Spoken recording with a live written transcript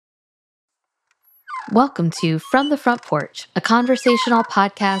Welcome to From the Front Porch, a conversational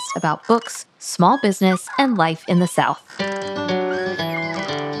podcast about books, small business, and life in the South.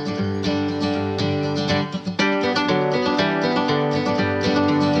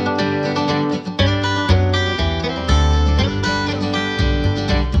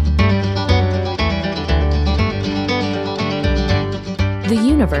 The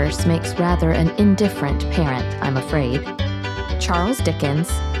universe makes rather an indifferent parent, I'm afraid. Charles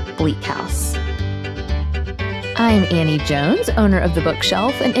Dickens, Bleak House. I'm Annie Jones, owner of The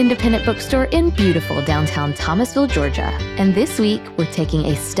Bookshelf, an independent bookstore in beautiful downtown Thomasville, Georgia. And this week, we're taking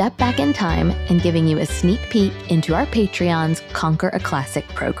a step back in time and giving you a sneak peek into our Patreon's Conquer a Classic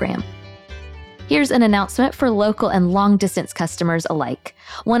program. Here's an announcement for local and long-distance customers alike.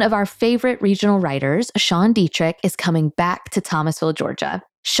 One of our favorite regional writers, Sean Dietrich, is coming back to Thomasville, Georgia.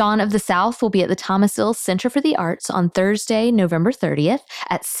 Sean of the South will be at the Thomasville Center for the Arts on Thursday, November 30th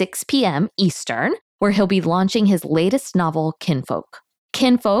at 6 p.m. Eastern, where he'll be launching his latest novel, Kinfolk.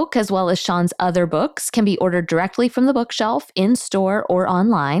 Kinfolk, as well as Sean's other books, can be ordered directly from the bookshelf, in-store, or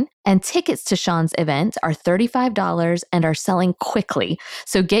online. And tickets to Sean's event are $35 and are selling quickly.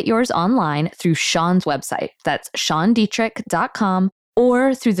 So get yours online through Sean's website. That's SeanDietrich.com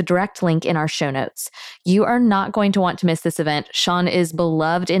or through the direct link in our show notes. You are not going to want to miss this event. Sean is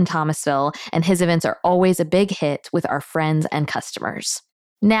beloved in Thomasville, and his events are always a big hit with our friends and customers.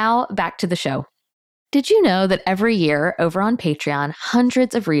 Now, back to the show. Did you know that every year over on Patreon,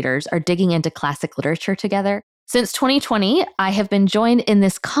 hundreds of readers are digging into classic literature together? Since 2020, I have been joined in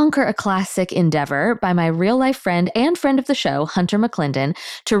this Conquer a Classic endeavor by my real-life friend and friend of the show, Hunter McClendon,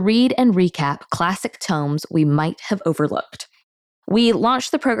 to read and recap classic tomes we might have overlooked. We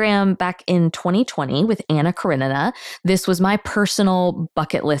launched the program back in 2020 with Anna Karenina. This was my personal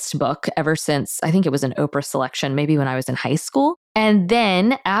bucket list book ever since, I think it was an Oprah selection, maybe when I was in high school. And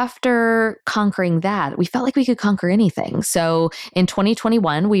then after conquering that, we felt like we could conquer anything. So in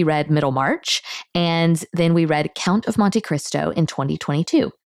 2021, we read Middlemarch, and then we read Count of Monte Cristo in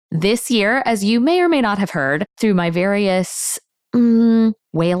 2022. This year, as you may or may not have heard through my various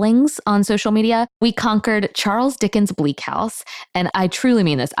wailings on social media, we conquered Charles Dickens' Bleak House. And I truly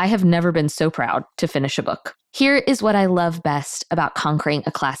mean this. I have never been so proud to finish a book. Here is what I love best about conquering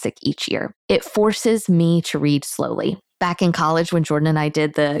a classic each year. It forces me to read slowly. Back in college, when Jordan and I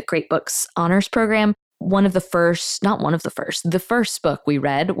did the Great Books Honors Program, the first book we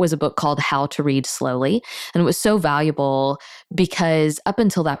read was a book called How to Read Slowly. And it was so valuable because up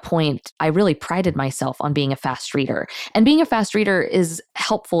until that point, I really prided myself on being a fast reader. And being a fast reader is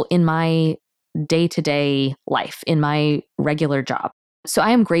helpful in my day-to-day life, in my regular job. So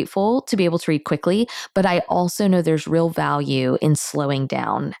I am grateful to be able to read quickly, but I also know there's real value in slowing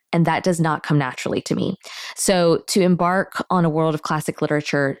down, and that does not come naturally to me. So to embark on a world of classic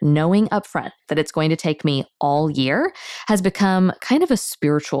literature, knowing upfront that it's going to take me all year has become kind of a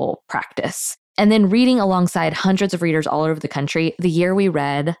spiritual practice. And then reading alongside hundreds of readers all over the country, the year we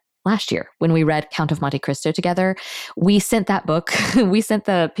read last year, when we read Count of Monte Cristo together, we sent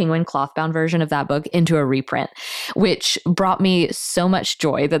the penguin cloth-bound version of that book into a reprint, which brought me so much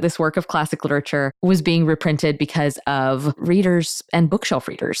joy that this work of classic literature was being reprinted because of readers and bookshelf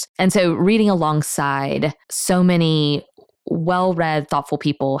readers. And so reading alongside so many well-read, thoughtful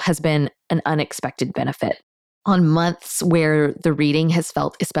people has been an unexpected benefit. On months where the reading has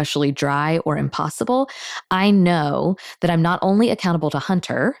felt especially dry or impossible, I know that I'm not only accountable to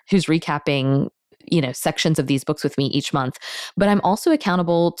Hunter, who's recapping, sections of these books with me each month, but I'm also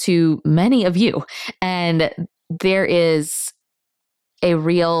accountable to many of you. And there is a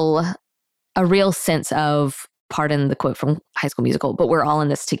real sense of, pardon the quote from High School Musical, but we're all in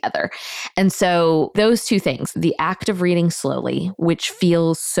this together. And so those two things, the act of reading slowly, which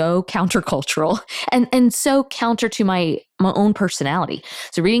feels so countercultural and so counter to my own personality.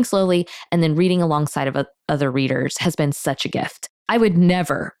 So reading slowly and then reading alongside of other readers has been such a gift. I would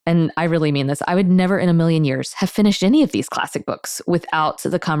never, and I really mean this, I would never in a million years have finished any of these classic books without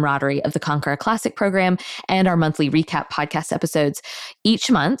the camaraderie of the Conquer a Classic program and our monthly recap podcast episodes. Each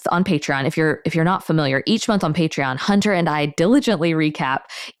month on Patreon, if you're not familiar, each month on Patreon, Hunter and I diligently recap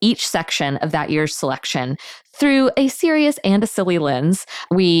each section of that year's selection through a serious and a silly lens.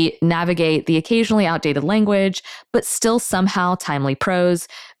 We navigate the occasionally outdated language, but still somehow timely prose,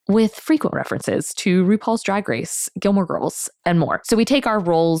 with frequent references to RuPaul's Drag Race, Gilmore Girls, and more. So we take our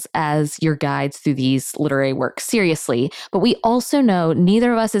roles as your guides through these literary works seriously, but we also know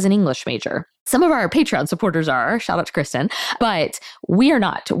neither of us is an English major. Some of our Patreon supporters are, shout out to Kristen, but we are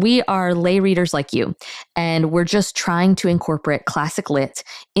not. We are lay readers like you, and we're just trying to incorporate classic lit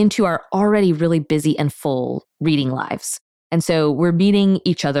into our already really busy and full reading lives. And so we're meeting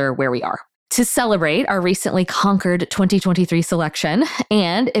each other where we are. to celebrate our recently conquered 2023 selection,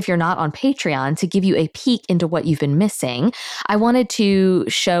 and if you're not on Patreon, to give you a peek into what you've been missing, I wanted to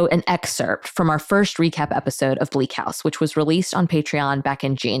show an excerpt from our first recap episode of Bleak House, which was released on Patreon back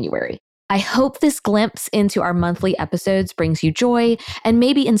in January. I hope this glimpse into our monthly episodes brings you joy and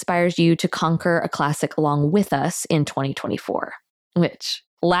maybe inspires you to conquer a classic along with us in 2024, which...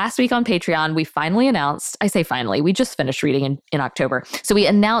 Last week on Patreon, we finally announced, I say finally, we just finished reading in October. So we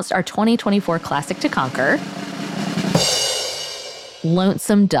announced our 2024 classic to conquer,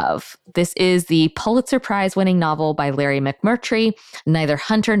 Lonesome Dove. This is the Pulitzer Prize winning novel by Larry McMurtry. Neither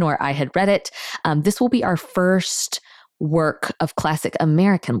Hunter nor I had read it. This will be our first work of classic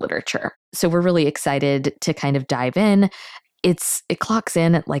American literature. So we're really excited to kind of dive in. It clocks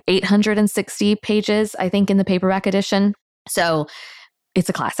in at like 860 pages, I think, in the paperback edition. So it's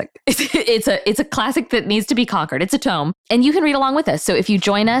a classic. It's a classic that needs to be conquered. It's a tome, and you can read along with us. So if you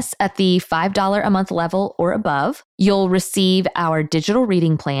join us at the $5 a month level or above, you'll receive our digital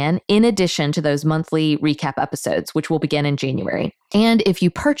reading plan in addition to those monthly recap episodes, which will begin in January. And if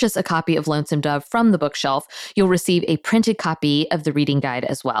you purchase a copy of Lonesome Dove from the bookshelf, you'll receive a printed copy of the reading guide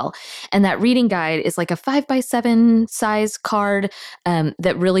as well. And that reading guide is like a 5x7 size card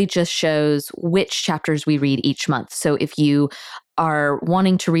that really just shows which chapters we read each month. So if you are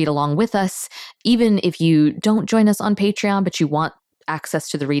wanting to read along with us, even if you don't join us on Patreon, but you want access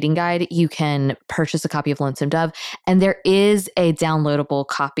to the reading guide, you can purchase a copy of Lonesome Dove. And there is a downloadable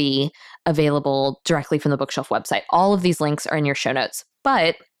copy available directly from the Bookshelf website. All of these links are in your show notes.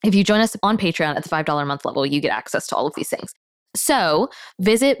 But if you join us on Patreon at the $5 a month level, you get access to all of these things. So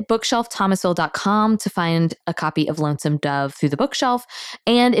visit bookshelfthomasville.com to find a copy of Lonesome Dove through the bookshelf.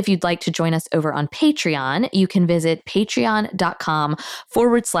 And if you'd like to join us over on Patreon, you can visit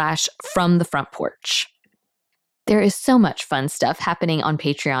patreon.com/from the front porch. There is so much fun stuff happening on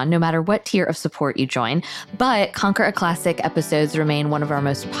Patreon, no matter what tier of support you join. But Conquer a Classic episodes remain one of our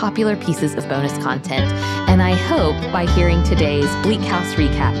most popular pieces of bonus content. And I hope by hearing today's Bleak House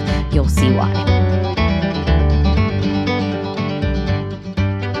recap, you'll see why.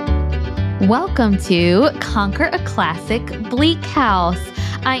 Welcome to Conquer a Classic Bleak House.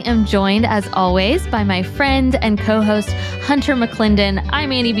 I am joined, as always, by my friend and co-host, Hunter McClendon.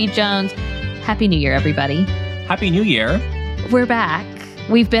 I'm Annie B. Jones. Happy New Year, everybody. Happy New Year. We're back.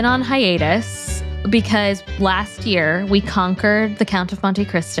 We've been on hiatus because last year we conquered The Count of Monte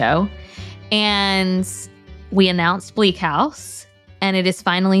Cristo and we announced Bleak House, and it is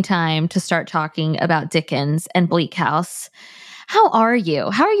finally time to start talking about Dickens and Bleak House. How are you?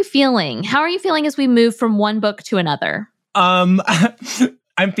 How are you feeling? How are you feeling as we move from one book to another? I'm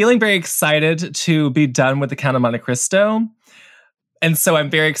feeling very excited to be done with The Count of Monte Cristo. And so I'm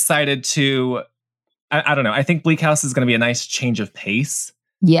very excited to, I don't know, I think Bleak House is going to be a nice change of pace.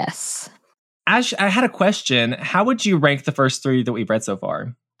 Yes. Ash, I had a question. How would you rank the first three that we've read so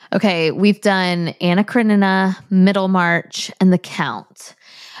far? Okay, we've done Anna Karenina, Middlemarch, and The Count.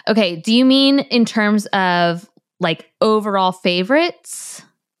 Okay, do you mean in terms of like overall favorites?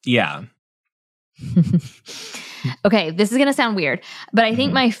 Yeah. Okay, this is going to sound weird, but I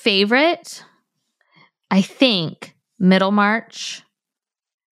think my favorite, Middlemarch,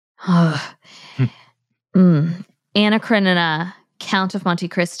 Anna Karenina, Count of Monte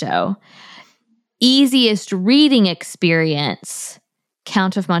Cristo. Easiest reading experience,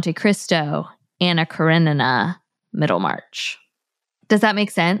 Count of Monte Cristo, Anna Karenina, Middlemarch. Does that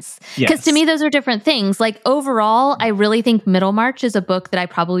make sense? Because to me, those are different things. Like overall, I really think Middlemarch is a book that I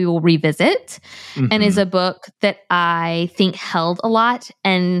probably will revisit and is a book that I think held a lot,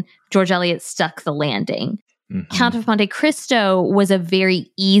 and George Eliot stuck the landing. Count of Monte Cristo was a very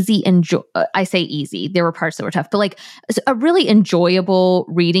easy, I say easy, there were parts that were tough, but like a really enjoyable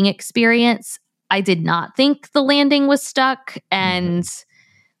reading experience. I did not think the landing was stuck, and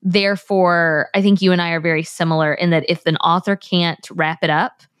therefore, I think you and I are very similar in that if an author can't wrap it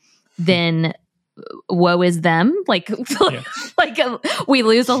up, then woe is them. Like we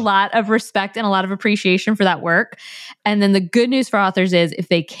lose a lot of respect and a lot of appreciation for that work. And then the good news for authors is if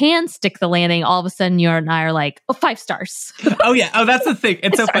they can stick the landing, all of a sudden you and I are like, 5 stars. Oh yeah. Oh, that's the thing.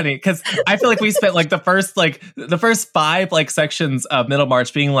 It's so funny because I feel like we spent like the first 5 like sections of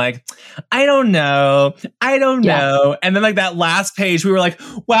Middlemarch being like, I don't know. And then like that last page, we were like,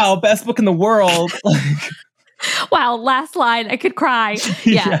 wow, best book in the world. Wow, last line, I could cry.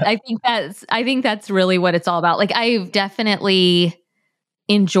 Yeah. I think that's really what it's all about. Like I've definitely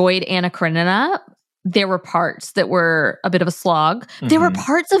enjoyed Anna Karenina there were parts that were a bit of a slog. There were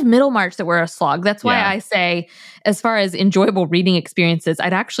parts of Middlemarch that were a slog. That's why I say, as far as enjoyable reading experiences,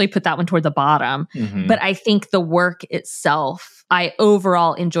 I'd actually put that one toward the bottom. But I think the work itself, I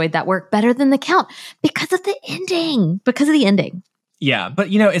overall enjoyed that work better than The Count because of the ending. Yeah, but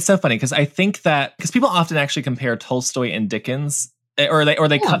it's so funny because I think that because people often actually compare Tolstoy and Dickens, or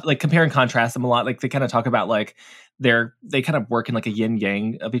they compare and contrast them a lot. Like they kind of talk about like they kind of work in like a yin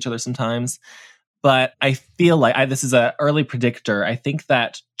yang of each other sometimes. But I feel like this is an early predictor. I think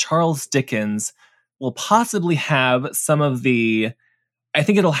that Charles Dickens will possibly have some of the. I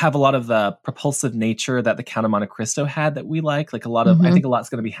think it'll have a lot of the propulsive nature that The Count of Monte Cristo had that we like. Like a lot of, I think a lot's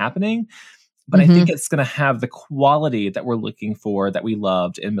going to be happening. But I think it's going to have the quality that we're looking for that we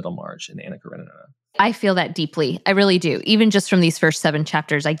loved in Middlemarch and Anna Karenina. I feel that deeply. I really do. Even just from these first 7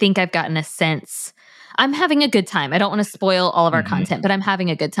 chapters, I think I've gotten a sense. I'm having a good time. I don't want to spoil all of our content, but I'm having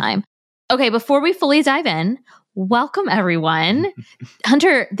a good time. Okay, before we fully dive in, welcome everyone.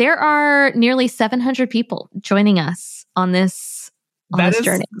 Hunter, there are nearly 700 people joining us on this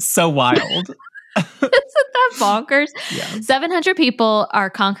journey. So wild. Isn't that bonkers? Yeah. 700 people are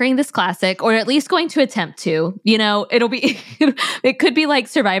conquering this classic, or at least going to attempt to. It'll be, it could be like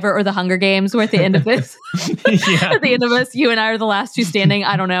Survivor or the Hunger Games, where at the end of this, at the end of this, you and I are the last 2 standing.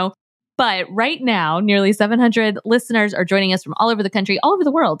 I don't know. But right now, nearly 700 listeners are joining us from all over the country, all over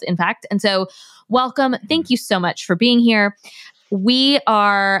the world, in fact. And so welcome. Thank you so much for being here. We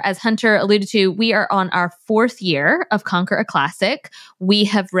are, as Hunter alluded to, we are on our 4th year of Conquer a Classic. We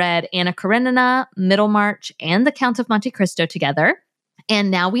have read Anna Karenina, Middlemarch, and The Count of Monte Cristo together.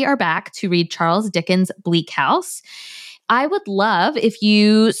 And now we are back to read Charles Dickens' Bleak House. I would love if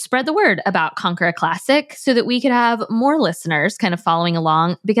you spread the word about Conquer a Classic so that we could have more listeners kind of following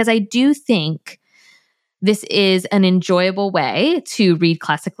along, because I do think this is an enjoyable way to read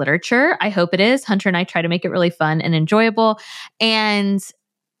classic literature. I hope it is. Hunter and I try to make it really fun and enjoyable. And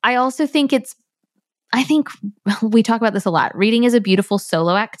I also think I think we talk about this a lot. Reading is a beautiful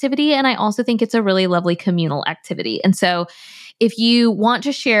solo activity. And I also think it's a really lovely communal activity. And so if you want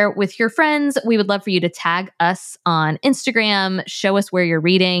to share with your friends, we would love for you to tag us on Instagram, show us where you're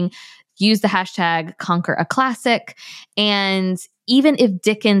reading, use the hashtag Conquer a Classic. And even if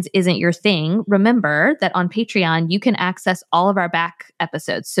Dickens isn't your thing, remember that on Patreon, you can access all of our back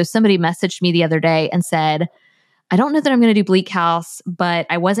episodes. So somebody messaged me the other day and said, I don't know that I'm going to do Bleak House, but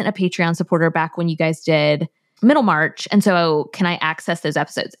I wasn't a Patreon supporter back when you guys did Middlemarch. And so can I access those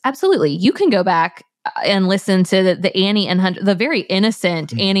episodes? Absolutely. You can go back and listen to the Annie and Hunter, the very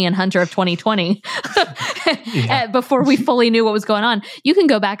innocent Annie and Hunter of 2020, before we fully knew what was going on. You can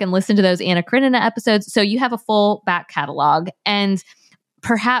go back and listen to those Anna Karenina episodes. So you have a full back catalog, and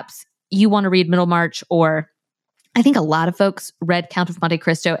perhaps you want to read Middlemarch, or I think a lot of folks read Count of Monte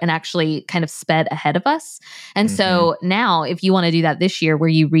Cristo and actually kind of sped ahead of us. And so now if you want to do that this year, where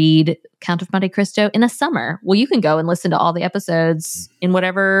you read Count of Monte Cristo in a summer, well, you can go and listen to all the episodes in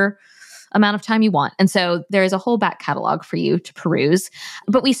whatever amount of time you want. And so there is a whole back catalog for you to peruse.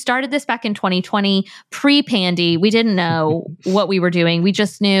 But we started this back in 2020, pre-Pandy. We didn't know what we were doing. We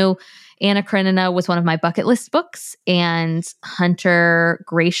just knew Anna Karenina was one of my bucket list books, and Hunter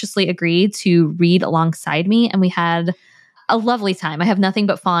graciously agreed to read alongside me. And we had a lovely time. I have nothing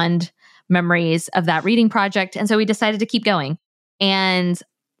but fond memories of that reading project. And so we decided to keep going. And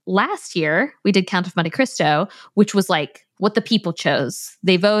last year we did Count of Monte Cristo, which was like what the people chose.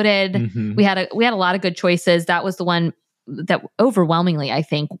 They voted. We had a lot of good choices. That was the one that overwhelmingly, I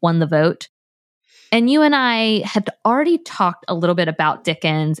think, won the vote. And you and I had already talked a little bit about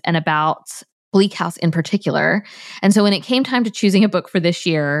Dickens and about Bleak House in particular. And so when it came time to choosing a book for this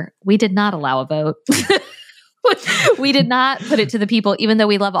year, we did not allow a vote. We did not put it to the people, even though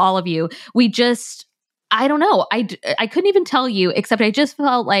we love all of you. We just, I don't know. I couldn't even tell you, except I just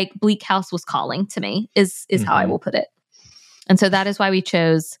felt like Bleak House was calling to me, is how I will put it. And so that is why we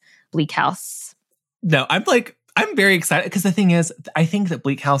chose Bleak House. No, I'm very excited because the thing is, I think that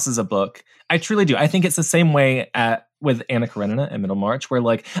Bleak House is a book. I truly do. I think it's the same way with Anna Karenina and Middlemarch, where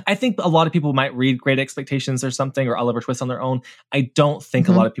I think a lot of people might read Great Expectations or something, or Oliver Twist on their own. I don't think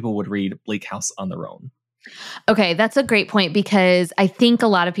a lot of people would read Bleak House on their own. Okay, that's a great point, because I think a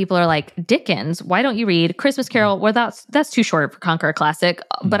lot of people are like, Dickens, why don't you read Christmas Carol? Well, that's too short for Conquer a Classic,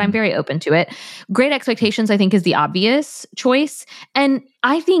 but I'm very open to it. Great Expectations, I think, is the obvious choice. And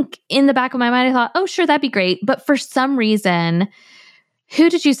I think in the back of my mind, I thought, oh, sure, that'd be great. But for some reason, who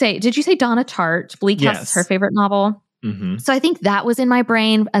did you say? Did you say Donna Tartt? Bleak House is her favorite novel. So I think that was in my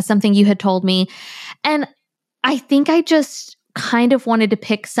brain as something you had told me. And I think I just kind of wanted to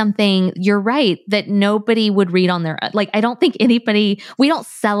pick something, you're right, that nobody would read on their own. Like, I don't think we don't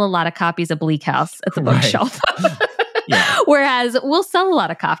sell a lot of copies of Bleak House at the bookshelf. Yeah. Whereas we'll sell a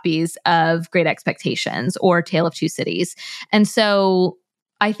lot of copies of Great Expectations or Tale of Two Cities. And so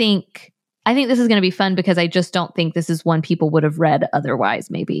I think this is going to be fun because I just don't think this is one people would have read otherwise,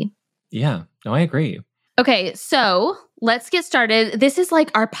 maybe. Yeah, no, I agree. Okay, so let's get started. This is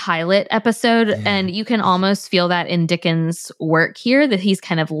like our pilot episode, and you can almost feel that in Dickens' work here, that he's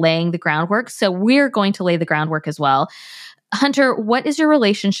kind of laying the groundwork. So we're going to lay the groundwork as well. Hunter, what is your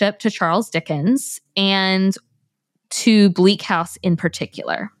relationship to Charles Dickens and to Bleak House in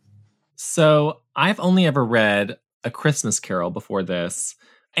particular? So I've only ever read A Christmas Carol before this.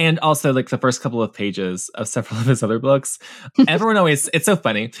 And also, like, the first couple of pages of several of his other books. Everyone always, it's so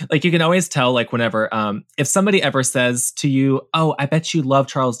funny. Like, you can always tell, like, whenever, if somebody ever says to you, oh, I bet you love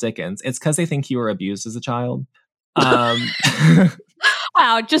Charles Dickens, it's because they think you were abused as a child.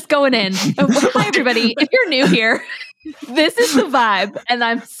 Wow, just going in. Hi, everybody. If you're new here, this is the vibe, and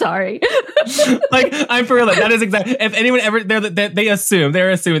I'm sorry. Like, I'm for real. Like, that is exactly. If anyone ever, they're assuming,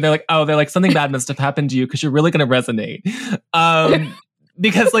 they're like, oh, they're like, something bad must have happened to you because you're really going to resonate.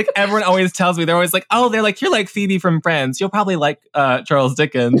 Because, like, everyone always tells me, they're always like, oh, they're like, you're like Phoebe from Friends. You'll probably like Charles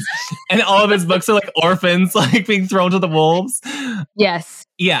Dickens. And all of his books are like orphans, like being thrown to the wolves. Yes.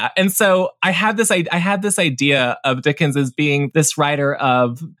 Yeah. And so I had this idea of Dickens as being this writer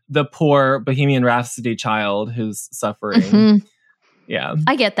of the poor Bohemian Rhapsody child who's suffering. Mm-hmm. Yeah.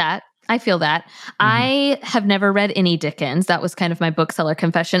 I get that. I feel that. Mm-hmm. I have never read any Dickens. That was kind of my bookseller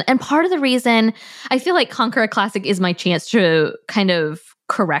confession. And part of the reason I feel like Conquer a Classic is my chance to kind of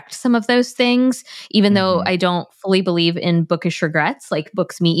correct some of those things, even though I don't fully believe in bookish regrets, like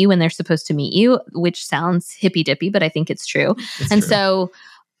books meet you when they're supposed to meet you, which sounds hippy-dippy, but I think it's true. So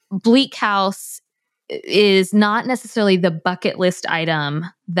Bleak House is not necessarily the bucket list item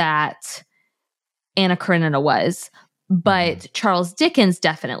that Anna Karenina was, but Charles Dickens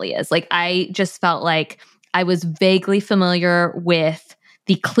definitely is. Like, I just felt like I was vaguely familiar with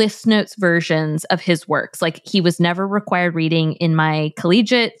the Cliff's Notes versions of his works. Like, he was never required reading in my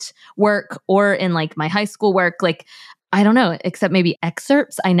collegiate work or in like my high school work. Like, I don't know, except maybe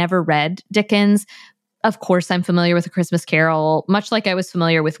excerpts. I never read Dickens. Of course, I'm familiar with A Christmas Carol, much like I was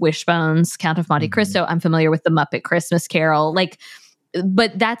familiar with Wishbone's Count of Monte Cristo. I'm familiar with The Muppet Christmas Carol. Like,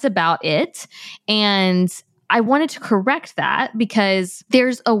 but that's about it. And I wanted to correct that because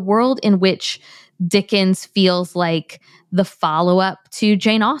there's a world in which Dickens feels like the follow-up to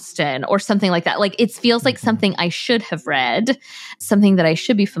Jane Austen or something like that. Like, it feels like something I should have read, something that I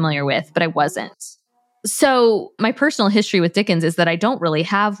should be familiar with, but I wasn't. So my personal history with Dickens is that I don't really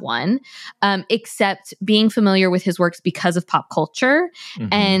have one, except being familiar with his works because of pop culture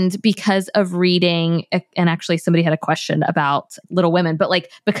and because of reading. And actually, somebody had a question about Little Women, but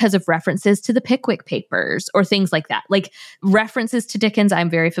like because of references to the Pickwick Papers or things like that. Like, references to Dickens,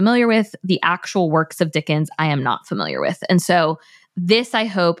 I'm very familiar with. The actual works of Dickens, I am not familiar with. And so this, I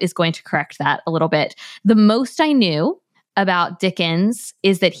hope, is going to correct that a little bit. The most I knew about Dickens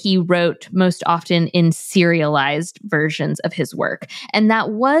is that he wrote most often in serialized versions of his work. And that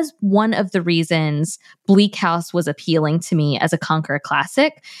was one of the reasons Bleak House was appealing to me as a Conquer a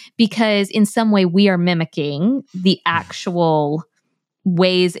Classic, because in some way we are mimicking the actual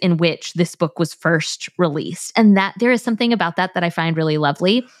ways in which this book was first released. And that there is something about that I find really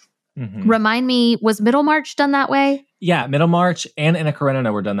lovely. Remind me, was Middlemarch done that way? Yeah, Middlemarch and Anna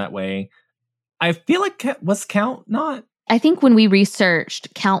Karenina were done that way. I feel like, was Count not? I think when we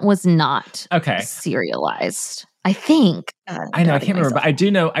researched, Count was not serialized. I think. I know, I can't remember, but I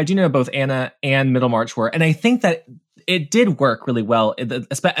do know both Anna and Middlemarch were. And I think that it did work really well,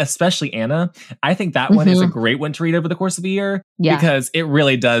 especially Anna. I think that one is a great one to read over the course of a year because it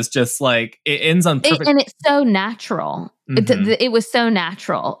really does just like, it ends on perfect. And it's so natural. It was so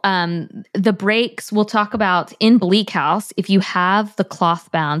natural. The breaks we'll talk about in Bleak House, if you have the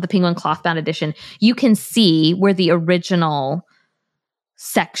Penguin cloth-bound edition, you can see where the original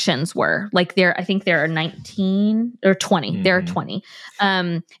sections were. Like, I think there are 19 or 20. There are 20.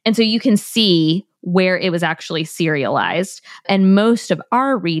 And so you can see where it was actually serialized. And most of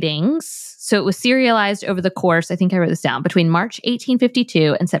our readings, so it was serialized over the course, I think I wrote this down, between March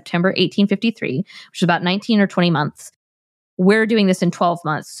 1852 and September 1853, which is about 19 or 20 months. We're doing this in 12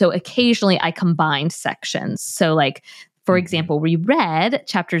 months. So occasionally I combined sections. So like, for example, we read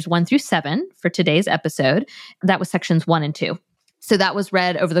chapters 1 through 7 for today's episode. That was sections 1 and 2. So that was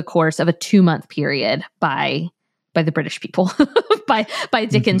read over the course of a 2-month period by the British people, by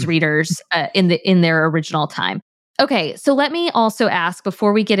Dickens readers in their original time. Okay, so let me also ask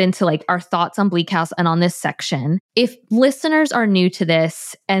before we get into like our thoughts on Bleak House and on this section, if listeners are new to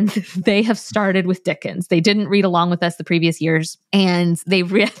this and they have started with Dickens, they didn't read along with us the previous years, and they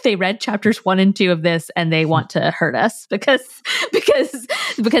read chapters 1 and 2 of this, and they want to hurt us because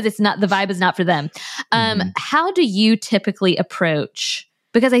it's not, the vibe is not for them. How do you typically approach?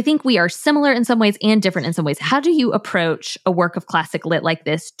 Because I think we are similar in some ways and different in some ways. How do you approach a work of classic lit like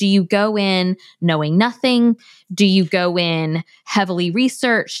this? Do you go in knowing nothing? Do you go in heavily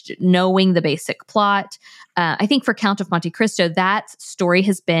researched, knowing the basic plot? I think for Count of Monte Cristo, that story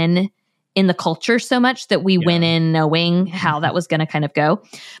has been in the culture so much that we went in knowing how that was going to kind of go.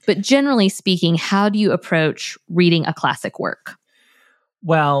 But generally speaking, how do you approach reading a classic work?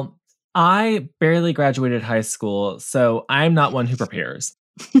 Well, I barely graduated high school, so I'm not one who prepares.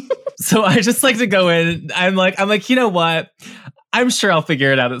 So I just like to go in. I'm like, you know what? I'm sure I'll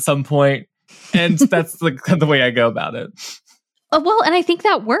figure it out at some point. And that's the way I go about it. Well, and I think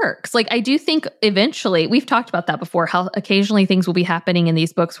that works. Like, I do think eventually, we've talked about that before, how occasionally things will be happening in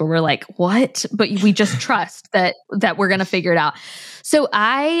these books where we're like, what? But we just trust that we're going to figure it out. So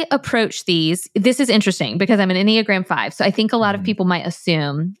I approach these. This is interesting because I'm an Enneagram 5. So I think a lot of people might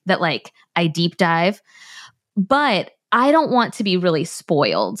assume that like I deep dive, but I don't want to be really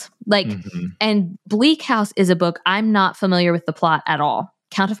spoiled. Like, and Bleak House is a book I'm not familiar with the plot at all.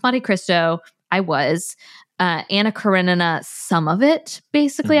 Count of Monte Cristo, I was. Anna Karenina, some of it,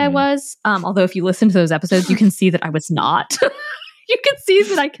 basically I was. Although if you listen to those episodes, you can see that I was not. You can see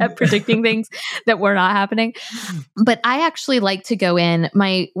that I kept predicting things that were not happening. But I actually like to go in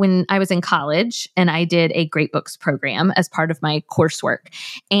when I was in college and I did a Great Books program as part of my coursework.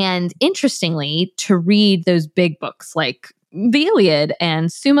 And interestingly, to read those big books like the Iliad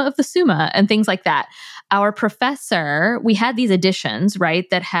and Summa of the Summa and things like that, our professor, we had these editions, right,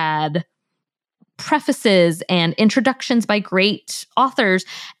 that had prefaces and introductions by great authors.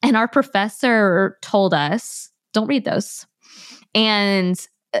 And our professor told us, don't read those. And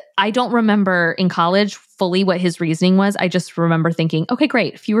I don't remember in college fully what his reasoning was. I just remember thinking, okay,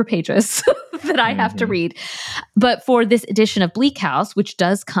 great, fewer pages that I have to read. But for this edition of Bleak House, which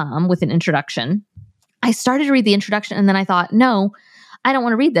does come with an introduction, I started to read the introduction and then I thought, no, I don't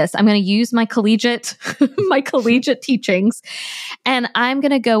want to read this. I'm going to use my collegiate teachings, and I'm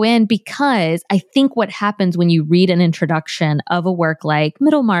going to go in because I think what happens when you read an introduction of a work like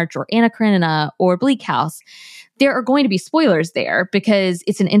Middlemarch or Anna Karenina or Bleak House, there are going to be spoilers there because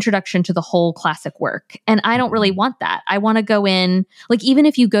it's an introduction to the whole classic work. And I don't really want that. I want to go in, like, even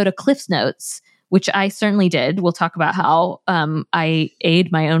if you go to Cliff's Notes, which I certainly did. We'll talk about how I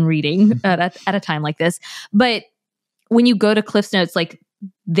aid my own reading at a time like this. But when you go to Cliff's Notes, like,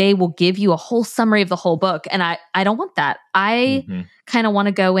 they will give you a whole summary of the whole book. And I don't want that. I kind of want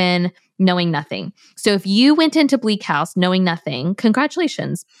to go in knowing nothing. So if you went into Bleak House knowing nothing,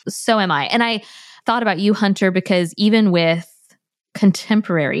 congratulations. So am I. And I thought about you, Hunter, because even with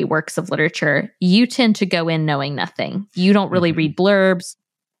contemporary works of literature, you tend to go in knowing nothing. You don't really read blurbs.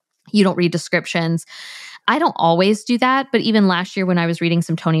 You don't read descriptions. I don't always do that, but even last year when I was reading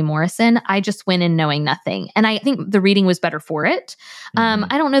some Toni Morrison, I just went in knowing nothing. And I think the reading was better for it.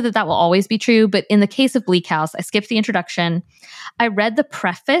 I don't know that will always be true, but in the case of Bleak House, I skipped the introduction. I read the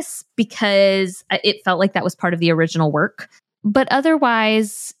preface because it felt like that was part of the original work. But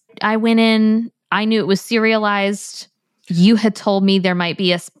otherwise, I went in, I knew it was serialized. You had told me there might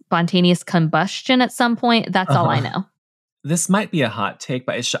be a spontaneous combustion at some point. That's all I know. This might be a hot take,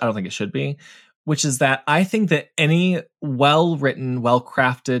 but I don't think it should be, which is that I think that any well-written,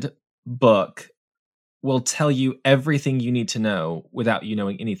 well-crafted book will tell you everything you need to know without you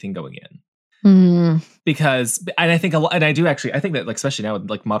knowing anything going in. Because, and I think, I think that, like, especially now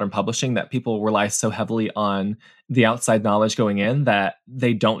with like modern publishing, that people rely so heavily on the outside knowledge going in that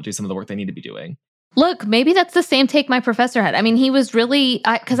they don't do some of the work they need to be doing. Look, maybe that's the same take my professor had. I mean, he was really,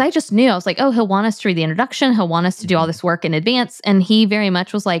 because I just knew, I was like, oh, he'll want us to read the introduction. He'll want us to do all this work in advance. And he very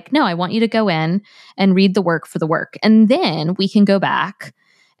much was like, no, I want you to go in and read the work for the work. And then we can go back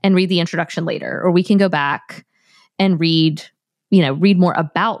and read the introduction later, or we can go back and read more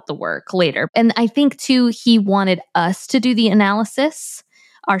about the work later. And I think too, he wanted us to do the analysis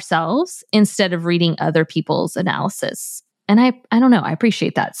ourselves instead of reading other people's analysis. And I don't know, I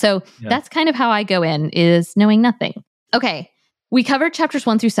appreciate that. So that's kind of how I go in, is knowing nothing. Okay, We covered chapters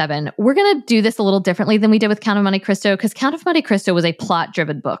 1 through 7. We're going to do this a little differently than we did with Count of Monte Cristo because Count of Monte Cristo was a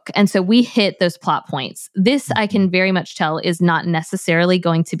plot-driven book. And so we hit those plot points. This, I can very much tell, is not necessarily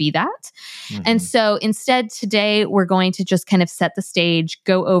going to be that. And so instead, today, we're going to just kind of set the stage,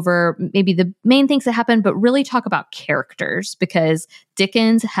 go over maybe the main things that happen, but really talk about characters because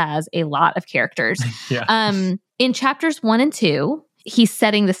Dickens has a lot of characters. In chapters 1 and 2, he's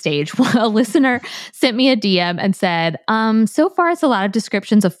setting the stage. A listener sent me a DM and said, so far it's a lot of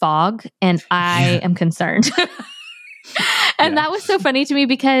descriptions of fog, and I am concerned. And that was so funny to me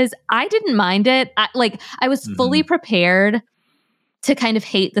because I didn't mind it. I was fully prepared to kind of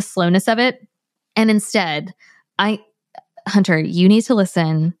hate the slowness of it. And instead, Hunter, you need to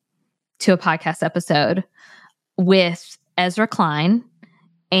listen to a podcast episode with Ezra Klein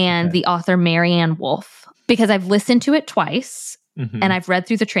and the author Marianne Wolfe, because I've listened to it twice. And I've read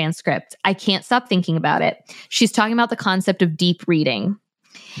through the transcript. I can't stop thinking about it. She's talking about the concept of deep reading.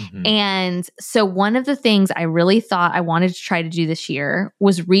 And so one of the things I really thought I wanted to try to do this year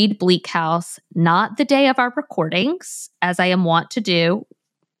was read Bleak House, not the day of our recordings, as I am wont to do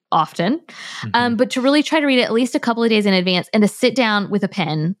often, but to really try to read it at least a couple of days in advance and to sit down with a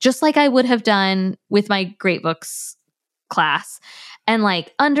pen, just like I would have done with my Great Books class. And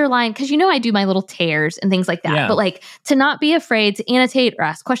underline, because I do my little tears and things like that. But to not be afraid to annotate or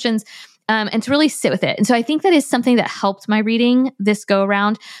ask questions and to really sit with it. And so I think that is something that helped my reading this go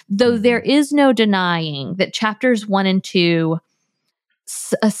around, though there is no denying that chapters 1 and 2,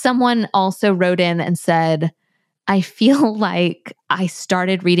 someone also wrote in and said, I feel like I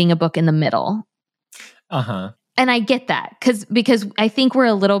started reading a book in the middle. And I get that because I think we're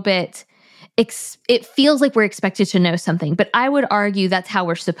a little bit... it feels like we're expected to know something, but I would argue that's how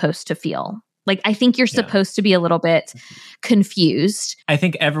we're supposed to feel. I think you're supposed to be a little bit confused. I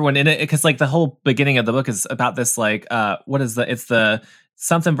think everyone in it, because the whole beginning of the book is about this, what is it's the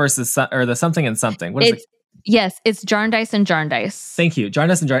something versus, or the something and something. What is it? Yes, it's Jarndyce and Jarndyce. Thank you.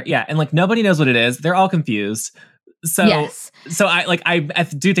 Jarndyce and Jarndyce. Yeah. And nobody knows what it is. They're all confused. So, so I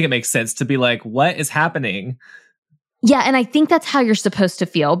do think it makes sense to be what is happening? Yeah, and I think that's how you're supposed to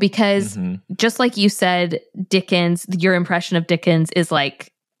feel because just like you said, Dickens, your impression of Dickens is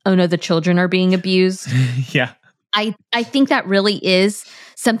oh no, the children are being abused. I think that really is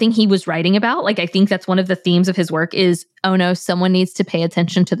something he was writing about. I think that's one of the themes of his work is, oh no, someone needs to pay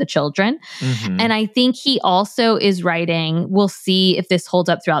attention to the children. And I think he also is writing, we'll see if this holds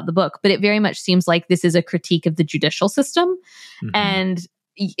up throughout the book, but it very much seems like this is a critique of the judicial system. And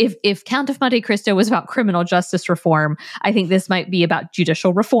if Count of Monte Cristo was about criminal justice reform, I think this might be about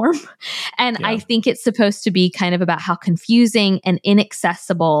judicial reform. And I think it's supposed to be kind of about how confusing and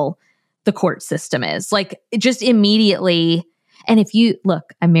inaccessible the court system is. Just immediately. And if you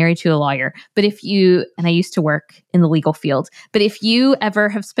look, I'm married to a lawyer, but and I used to work in the legal field, but if you ever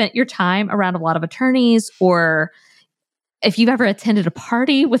have spent your time around a lot of attorneys, or if you've ever attended a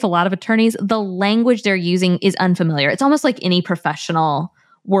party with a lot of attorneys, the language they're using is unfamiliar. It's almost like any professional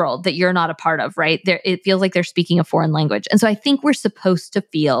world that you're not a part of, right? It feels like they're speaking a foreign language. And so I think we're supposed to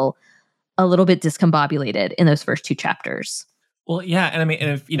feel a little bit discombobulated in those first 2 chapters. Well, yeah. And I mean,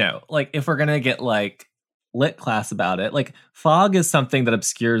 if, if we're going to get lit class about it, fog is something that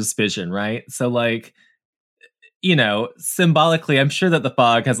obscures vision, right? So symbolically, I'm sure that the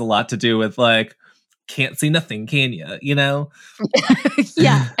fog has a lot to do with can't see nothing, can you?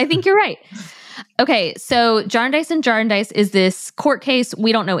 Yeah, I think you're right. Okay, so Jarndyce and Jarndyce is this court case.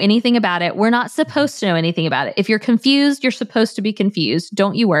 We don't know anything about it. We're not supposed to know anything about it. If you're confused, you're supposed to be confused.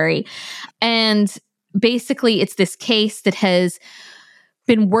 Don't you worry. And basically, it's this case that has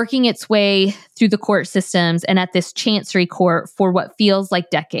been working its way through the court systems and at this chancery court for what feels like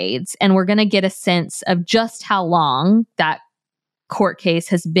decades. And we're going to get a sense of just how long that court case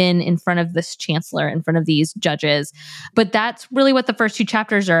has been in front of this chancellor, in front of these judges. But that's really what the first 2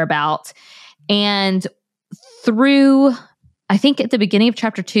 chapters are about. And through, I think at the beginning of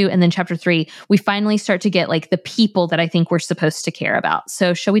chapter 2 and then chapter 3, we finally start to get the people that I think we're supposed to care about.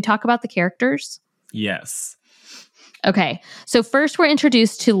 So shall we talk about the characters? Yes. Okay. So first we're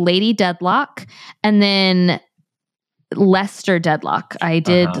introduced to Lady Dedlock and then Lester Dedlock. I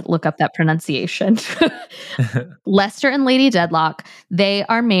did look up that pronunciation. Lester and Lady Dedlock, they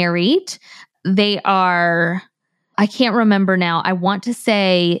are married. They are... I can't remember now. I want to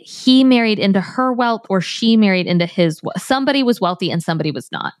say he married into her wealth or she married into his. Somebody was wealthy and somebody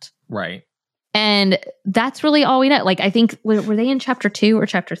was not. Right. And that's really all we know. I think, were they in chapter 2 or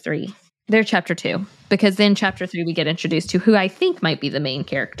chapter 3? They're chapter 2, because then chapter 3 we get introduced to who I think might be the main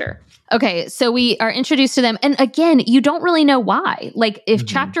character. Okay, so we are introduced to them. And again, you don't really know why. Like if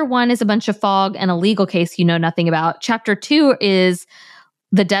chapter 1 is a bunch of fog and a legal case you know nothing about, chapter 2 is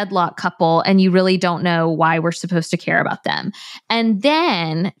the deadlock couple and you really don't know why we're supposed to care about them. And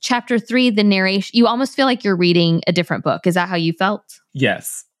then chapter 3, the narration, you almost feel like you're reading a different book. Is that how you felt?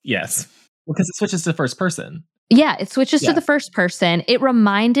 Yes. Because it switches to first person. Yeah, it switches to the first person. It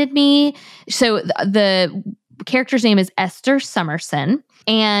reminded me, so the character's name is Esther Summerson,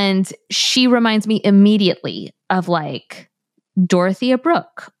 and she reminds me immediately of like Dorothea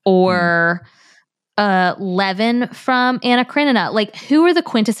Brooke or Levin from Anna Karenina. Like, who are the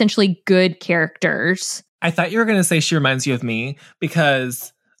quintessentially good characters? I thought you were going to say she reminds you of me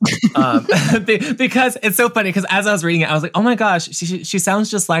because because it's so funny, because as I was reading it, I was like, oh my gosh, she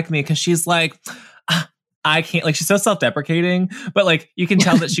sounds just like me, because she's like, I can't, like, she's so self-deprecating, but like you can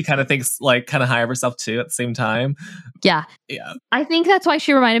tell that she kind of thinks like kind of high of herself too at the same time. Yeah. I think that's why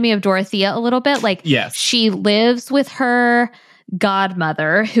she reminded me of Dorothea a little bit. Like, yes, she lives with her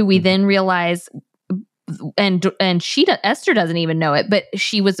godmother, who we then realize, and Esther doesn't even know it, but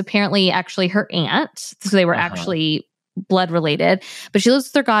she was apparently actually her aunt, so they were actually blood related. But she lives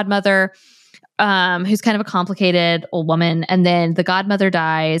with her godmother, who's kind of a complicated old woman, and then the godmother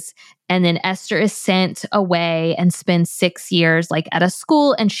dies. And then Esther is sent away and spends 6 years like at a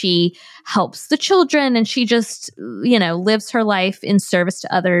school, and she helps the children, and she just, lives her life in service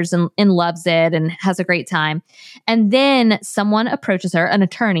to others and loves it and has a great time. And then someone approaches her, an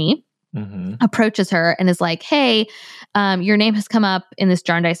attorney approaches her and is like, hey, your name has come up in this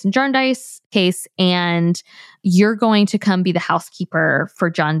Jarndyce and Jarndyce case, and you're going to come be the housekeeper for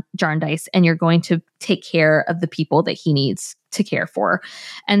Jarndyce, and you're going to take care of the people that he needs to care for.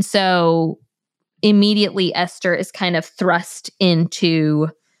 And so immediately Esther is kind of thrust into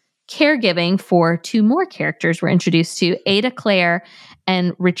caregiving for 2 more characters we're introduced to, Ada Clare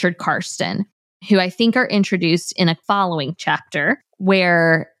and Richard Karsten, who I think are introduced in a following chapter,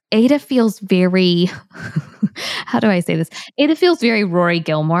 where Ada feels very, how do I say this? Ada feels very Rory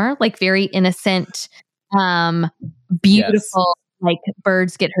Gilmore, like very innocent, beautiful, like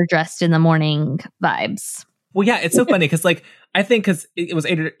birds get her dressed in the morning vibes. Well, yeah, it's so funny because like, I think because it was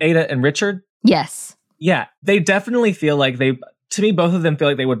Ada and Richard. Yes. Yeah, they definitely feel like to me, both of them feel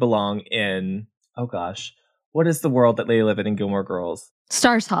like they would belong in, oh gosh, what is the world that they live in Gilmore Girls?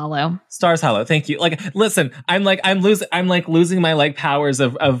 Stars Hollow. Stars Hollow. Thank you. Like, listen, I'm losing my like powers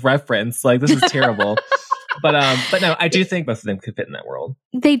of reference. Like, this is terrible. but no, I do think both of them could fit in that world.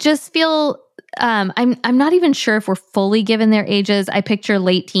 They just feel, I'm not even sure if we're fully given their ages. I picture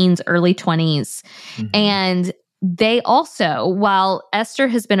late teens, early 20s. And they also, while Esther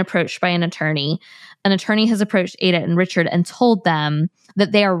has been approached by an attorney has approached Ada and Richard and told them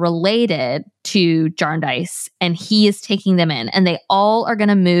that they are related to Jarndyce, and he is taking them in, and they all are going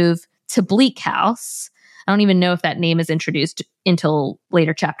to move to Bleak House. I don't even know if that name is introduced until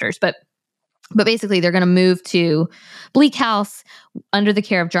later chapters, but basically they're going to move to Bleak House under the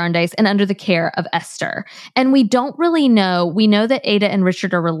care of Jarndyce and under the care of Esther. And we don't really know. We know that Ada and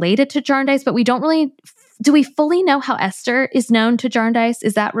Richard are related to Jarndyce, but we don't really, do we fully know how Esther is known to Jarndyce?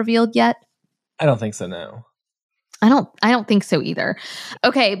 Is that revealed yet? I don't think so, no. I don't think so either.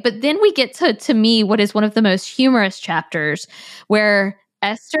 Okay, but then we get to me, what is one of the most humorous chapters, where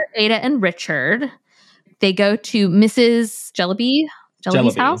Esther, Ada, and Richard, they go to Mrs. Jellyby's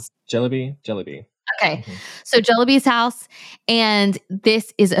house? Jellyby. Okay, so Jellyby's house, and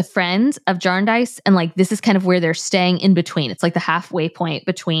this is a friend of Jarndyce, and like this is kind of where they're staying in between. It's like the halfway point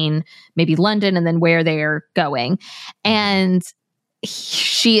between maybe London and then where they're going. And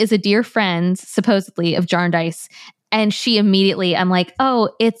she is a dear friend, supposedly, of Jarndyce. And she immediately, I'm like,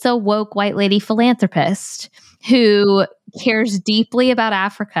 oh, it's a woke white lady philanthropist who cares deeply about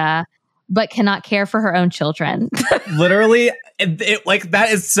Africa, but cannot care for her own children. Literally, like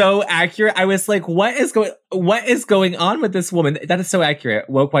that is so accurate. I was like, what is going on with this woman? That is so accurate.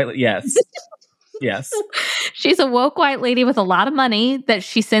 Woke white, yes. Yes. She's a woke white lady with a lot of money that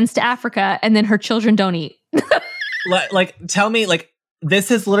she sends to Africa, and then her children don't eat. Like, tell me, like, this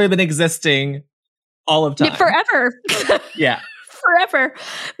has literally been existing all of time. Forever. Yeah. Forever.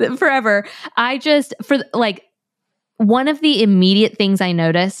 One of the immediate things I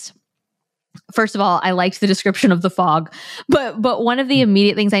noticed, first of all, I liked the description of the fog, but one of the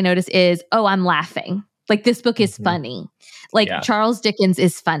immediate things I noticed is, oh, I'm laughing. Like, this book is funny. Like, Charles Dickens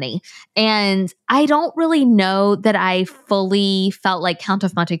is funny. And I don't really know that I fully felt like Count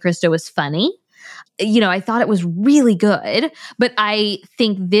of Monte Cristo was funny. I thought it was really good, but I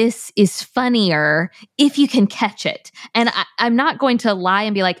think this is funnier if you can catch it. And I'm not going to lie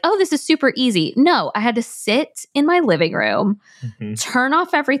and be like, oh, this is super easy. No, I had to sit in my living room, turn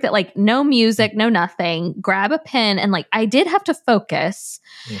off everything, like no music, no nothing, grab a pen. And like, I did have to focus.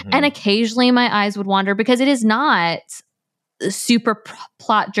 And occasionally my eyes would wander because it is not super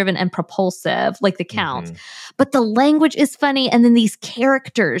plot driven and propulsive like The Count, but the language is funny, and then these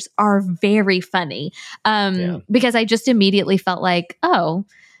characters are very funny, because I just immediately felt like, and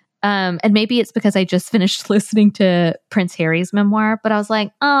maybe it's because I just finished listening to Prince Harry's memoir, but I was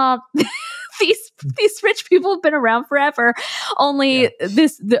like, oh, these rich people have been around forever, only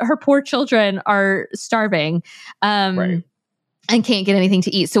her poor children are starving. Right. And can't get anything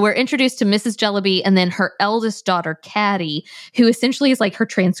to eat. So we're introduced to Mrs. Jellaby and then her eldest daughter, Caddy, who essentially is like her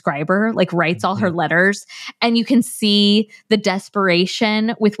transcriber, like writes all her letters. And you can see the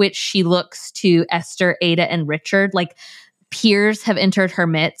desperation with which she looks to Esther, Ada, and Richard. Like peers have entered her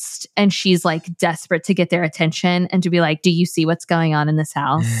midst and she's like desperate to get their attention and to be like, do you see what's going on in this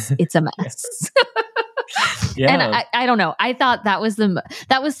house? It's a mess. And I don't know. I thought that was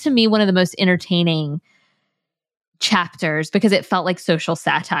to me one of the most entertaining chapters because it felt like social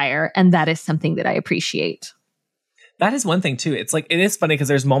satire, and that is something that I appreciate. That is one thing too. It's like, it is funny because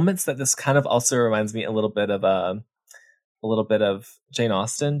there's moments that this kind of also reminds me a little bit of Jane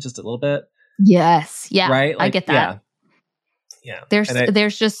Austen, just a little bit. Yes, yeah, right. Like, I get that. Yeah.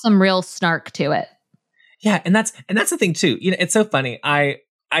 There's just some real snark to it. Yeah, and that's the thing too. It's so funny.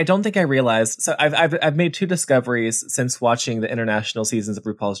 I don't think I realized. So I've made two discoveries since watching the international seasons of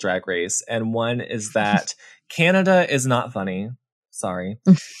RuPaul's Drag Race, and one is that Canada is not funny. Sorry,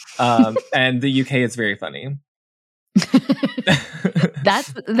 and the UK is very funny.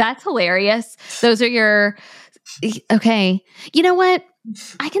 That's hilarious. Those are your okay. You know what?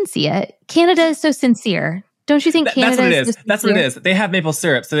 I can see it. Canada is so sincere. Don't you think Canada? That's what it is. That's what it is. They have maple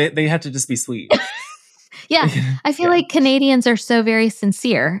syrup, so they have to just be sweet. Yeah, I feel like Canadians are so very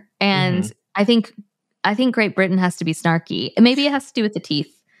sincere, and I think Great Britain has to be snarky. Maybe it has to do with the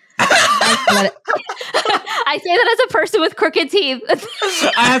teeth. I say that as a person with crooked teeth.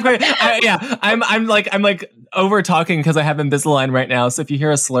 I have great. I'm like over talking because I have Invisalign right now. So if you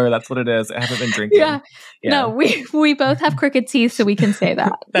hear a slur, that's what it is. I haven't been drinking. Yeah. No, we both have crooked teeth, so we can say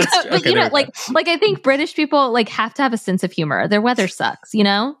that. That's true. But okay, like I think British people like have to have a sense of humor. Their weather sucks, you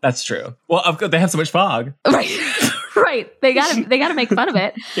know. That's true. Well, of course, they have so much fog. Right. They gotta make fun of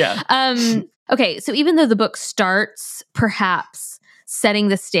it. Yeah. Okay. So even though the book starts perhaps setting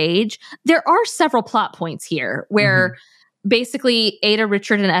the stage, there are several plot points here where basically Ada,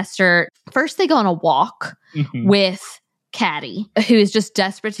 Richard, and Esther, first they go on a walk with Caddy, who is just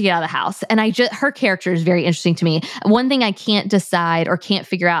desperate to get out of the house. And her character is very interesting to me. One thing I can't decide or can't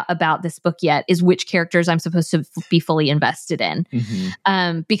figure out about this book yet is which characters I'm supposed to be fully invested in,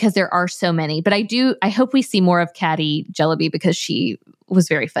 because there are so many. But I hope we see more of Caddy Jellaby because she was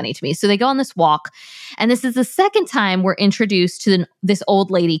very funny to me. So they go on this walk, and this is the second time we're introduced to this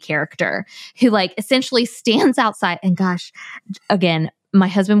old lady character who like essentially stands outside. And gosh, again, my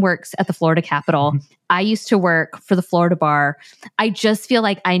husband works at the Florida Capitol. I used to work for the Florida Bar. I just feel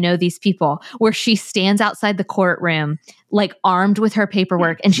like I know these people where she stands outside the courtroom, like armed with her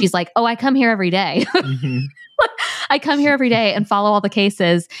paperwork. And she's like, oh, I come here every day. I come here every day and follow all the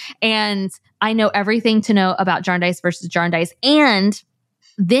cases. And I know everything to know about Jarndyce versus Jarndyce. And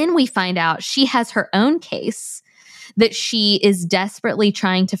then we find out she has her own case that she is desperately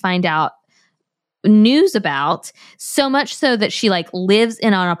trying to find out news about, so much so that she like lives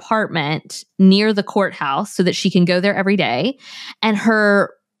in an apartment near the courthouse so that she can go there every day. And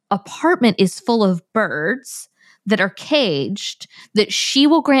her apartment is full of birds that are caged that she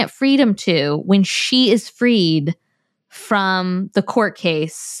will grant freedom to when she is freed from the court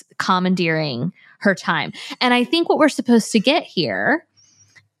case commandeering her time. And I think what we're supposed to get here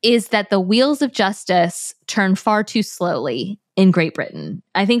is that the wheels of justice turn far too slowly in Great Britain.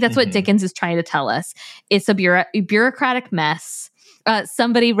 I think that's what Dickens is trying to tell us. It's a bureaucratic mess.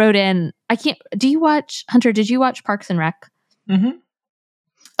 Somebody wrote in, do you watch, Hunter, did you watch Parks and Rec?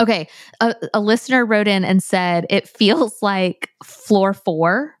 Okay. A listener wrote in and said, it feels like floor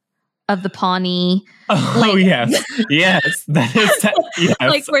 4 of the Pawnee. Oh, yes. Yes. That is, yes.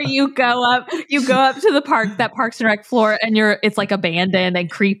 Like where you go up to the park, that Parks and Rec floor, and it's like abandoned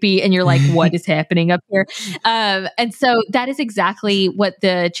and creepy. And you're like, what is happening up here? And so that is exactly what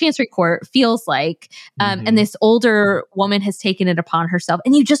the Chancery Court feels like. And this older woman has taken it upon herself.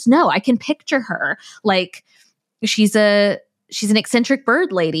 And you just know, I can picture her like she's an eccentric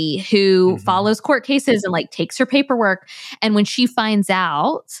bird lady who follows court cases and like takes her paperwork. And when she finds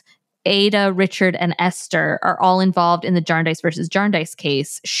out Ada, Richard, and Esther are all involved in the Jarndyce versus Jarndyce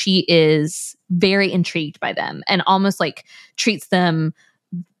case, she is very intrigued by them and almost like treats them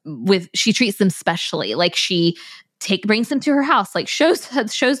specially. Like she brings them to her house, like shows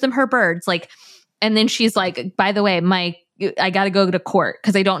them her birds, like, and then she's like, by the way, I got to go to court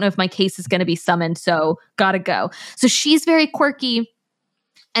because I don't know if my case is going to be summoned. So got to go. So she's very quirky.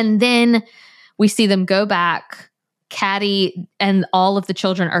 And then we see them go back. Caddy and all of the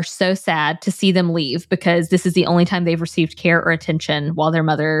children are so sad to see them leave because this is the only time they've received care or attention while their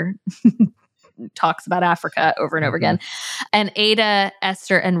mother talks about Africa over and over again. And Ada,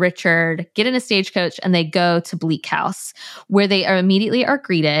 Esther, and Richard get in a stagecoach and they go to Bleak House, where they immediately are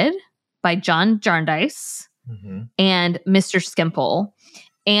greeted by John Jarndyce and Mr. Skimpole.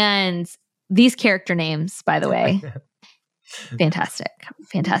 And these character names, by the way, fantastic.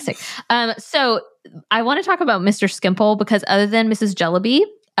 So I want to talk about Mr. Skimpole because other than Mrs. Jellaby,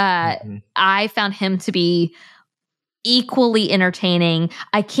 I found him to be equally entertaining.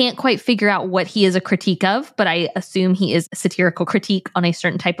 I can't quite figure out what he is a critique of, but I assume he is a satirical critique on a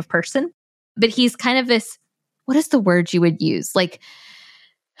certain type of person. But he's kind of this, what is the word you would use? Like,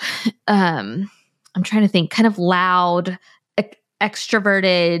 I'm trying to think, kind of loud,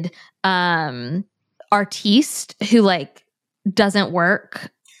 extroverted artiste who like doesn't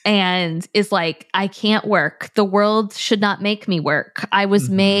work and is like, I can't work. The world should not make me work. I was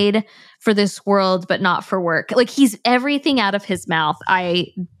made for this world, but not for work. Like he's everything out of his mouth. I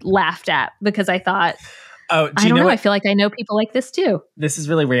laughed at because I thought, I don't know. I feel like I know people like this too. This is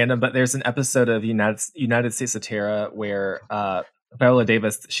really random, but there's an episode of United States of Terra where Viola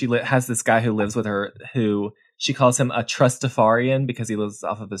Davis, she has this guy who lives with her who she calls him a trustafarian because he lives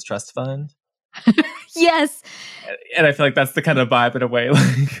off of his trust fund. Yes. And I feel like that's the kind of vibe in a way.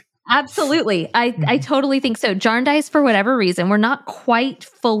 Like, absolutely. I totally think so. Jarndyce, for whatever reason, we're not quite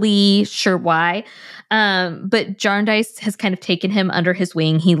fully sure why, but Jarndyce has kind of taken him under his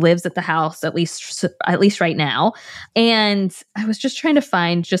wing. He lives at the house, at least right now. And I was just trying to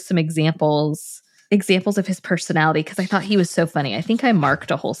find just some examples of his personality because I thought he was so funny. I think I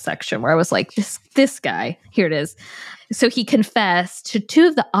marked a whole section where I was like, this guy, here it is. So he confessed to two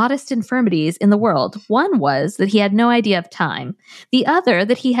of the oddest infirmities in the world. One was that he had no idea of time. The other,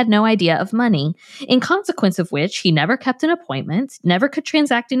 that he had no idea of money, in consequence of which he never kept an appointment, never could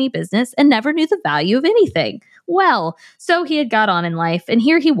transact any business, and never knew the value of anything. Well, so he had got on in life, and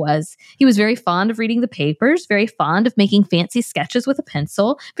here he was. He was very fond of reading the papers, very fond of making fancy sketches with a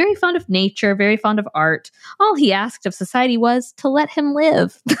pencil, very fond of nature, very fond of art. All he asked of society was to let him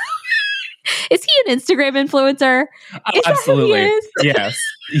live. Is he an Instagram influencer? Oh, absolutely. Yes.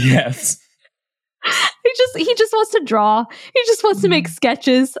 He just wants to draw. He just wants to make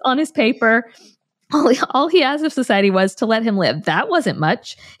sketches on his paper. All he asked of society was to let him live. That wasn't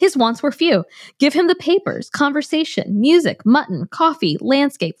much. His wants were few. Give him the papers, conversation, music, mutton, coffee,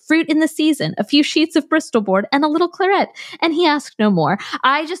 landscape, fruit in the season, a few sheets of Bristol board, and a little claret. And he asked no more.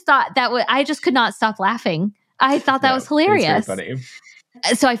 I just thought I just could not stop laughing. I thought that was hilarious. Very funny.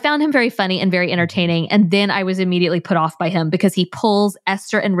 So I found him very funny and very entertaining. And then I was immediately put off by him because he pulls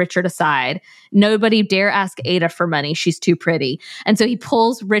Esther and Richard aside. Nobody dare ask Ada for money. She's too pretty. And so he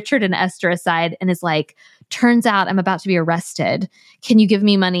pulls Richard and Esther aside and is like, turns out I'm about to be arrested. Can you give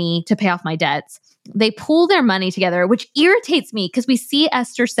me money to pay off my debts? They pool their money together, which irritates me because we see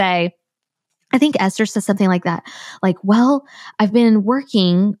Esther say, I think Esther says something like that. Like, well, I've been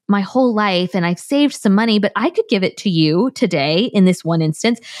working my whole life and I've saved some money, but I could give it to you today in this one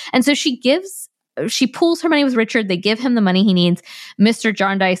instance. And so she pools her money with Richard. They give him the money he needs. Mr.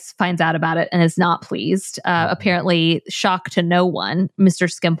 Jarndyce finds out about it and is not pleased. Apparently, shock to no one, Mr.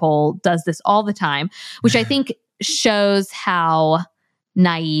 Skimpole does this all the time, which I think shows how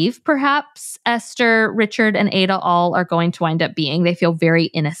naive, perhaps, Esther, Richard, and Ada all are going to wind up being. They feel very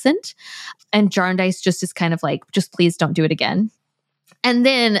innocent. And Jarndyce just is kind of like, just please don't do it again. And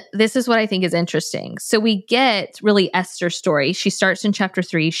then this is what I think is interesting. So we get really Esther's story. She starts in chapter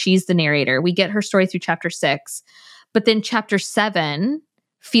 3. She's the narrator. We get her story through chapter 6. But then chapter 7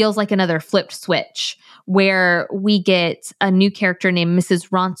 feels like another flipped switch where we get a new character named Mrs.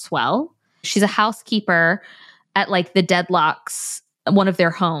 Rouncewell. She's a housekeeper at like the Deadlocks, one of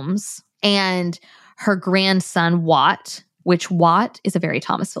their homes. And her grandson, Watt, which Watt is a very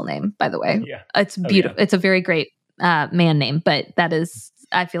Thomasville name, by the way. Yeah. It's beautiful. It's a very great man name, but that is,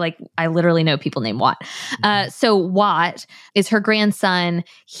 I feel like I literally know people named Watt. So Watt is her grandson.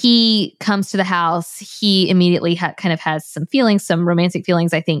 He comes to the house. He immediately kind of has some feelings, some romantic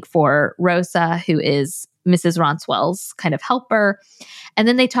feelings, I think, for Rosa, who is Mrs. Rouncewell's kind of helper. And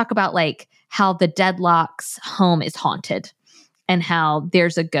then they talk about like how the Deadlocks' home is haunted. and how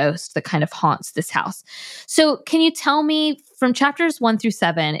there's a ghost that kind of haunts this house. So can you tell me from chapters 1 through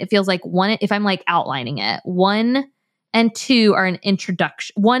 7, it feels like one, if I'm like outlining it, 1 and 2 are an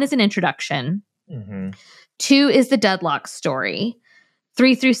introduction. 1 is an introduction. 2 is the Deadlock story.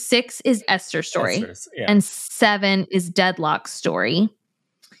 3 through 6 is Esther's story. And 7 is Deadlock's story.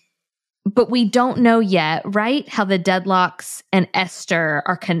 But we don't know yet, right, how the Deadlocks and Esther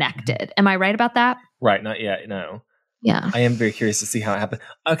are connected. Am I right about that? Right, not yet, no. Yeah. I am very curious to see how it happened.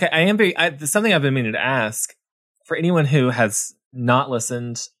 Okay, something I've been meaning to ask, for anyone who has not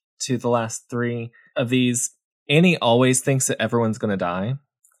listened to the last 3 of these, Annie always thinks that everyone's going to die.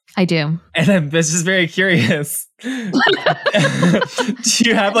 I do. And I'm just very curious. Do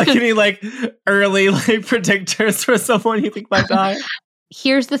you have like any like early like predictors for someone you think might die?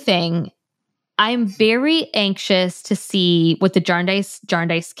 Here's the thing. I'm very anxious to see what the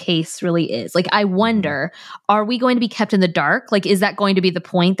Jarndyce case really is. Like, I wonder, are we going to be kept in the dark? Like, is that going to be the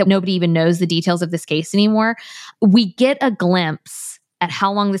point that nobody even knows the details of this case anymore? We get a glimpse at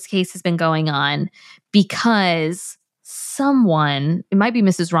how long this case has been going on because someone, it might be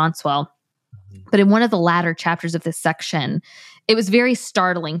Mrs. Ronswell, but in one of the latter chapters of this section, it was very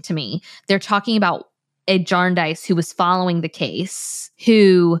startling to me. They're talking about a Jarndyce who was following the case,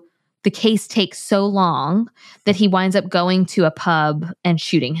 who the case takes so long that he winds up going to a pub and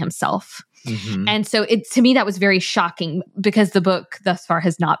shooting himself. And so to me, that was very shocking because the book thus far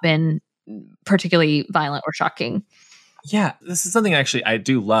has not been particularly violent or shocking. Yeah, this is something actually I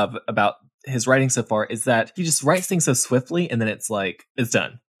do love about his writing so far is that he just writes things so swiftly and then it's like, it's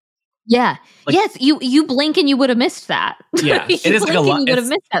done. Yeah. Like, yes, you blink and you would have missed that. Yeah, it is like a line.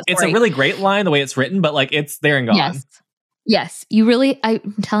 It's a really great line the way it's written, but like it's there and gone. Yes.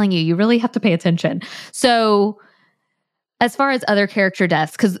 I'm telling you, you really have to pay attention. So as far as other character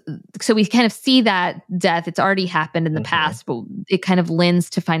deaths, so we kind of see that death, it's already happened in the past, but it kind of lends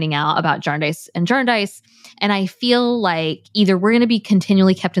to finding out about Jarndyce and Jarndyce. And I feel like either we're going to be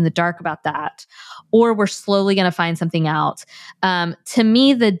continually kept in the dark about that, or we're slowly going to find something out. To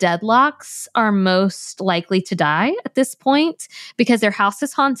me, the Deadlocks are most likely to die at this point because their house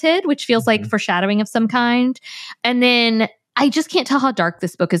is haunted, which feels like foreshadowing of some kind. And then I just can't tell how dark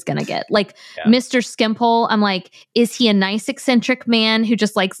this book is going to get. Like Mr. Skimpole, I'm like, is he a nice eccentric man who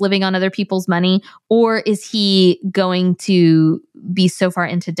just likes living on other people's money? Or is he going to be so far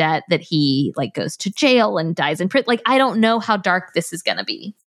into debt that he like goes to jail and dies in prison? Like, I don't know how dark this is going to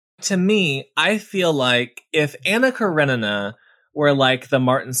be. To me, I feel like if Anna Karenina were like the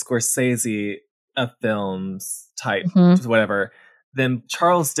Martin Scorsese of films type, whatever, then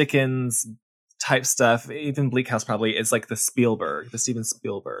Charles Dickens type stuff, even Bleak House probably is like the Steven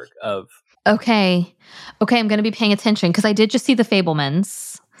Spielberg of. Okay, I'm going to be paying attention because I did just see The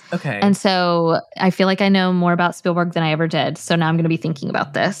Fabelmans. Okay. And so I feel like I know more about Spielberg than I ever did. So now I'm going to be thinking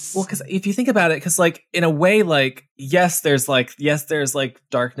about this. Well, because if you think about it, because like in a way, like, yes, there's like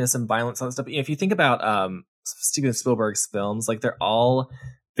darkness and violence and stuff. If you think about Steven Spielberg's films, like they're all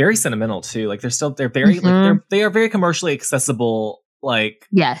very sentimental too. Like they're very like they are very commercially accessible, like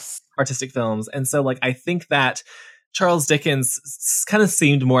artistic films. And so like I think that Charles Dickens kind of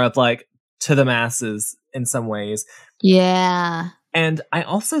seemed more of like to the masses in some ways. Yeah. And I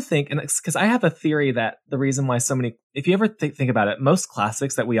also think, and because I have a theory that the reason why so many, if you ever think about it, most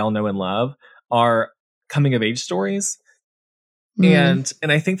classics that we all know and love are coming of age stories. And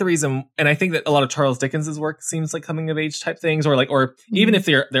I think the reason, and I think that a lot of Charles Dickens's work seems like coming of age type things, or even if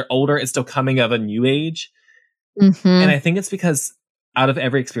they're older, it's still coming of a new age. And I think it's because out of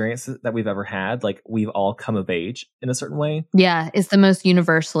every experience that we've ever had, like we've all come of age in a certain way. Yeah, it's the most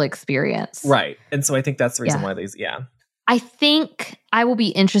universal experience. Right. And so I think that's the reason why these, I think I will be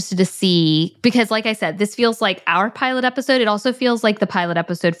interested to see, because like I said, this feels like our pilot episode. It also feels like the pilot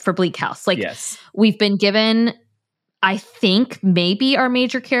episode for Bleak House. Like we've been given, I think, maybe our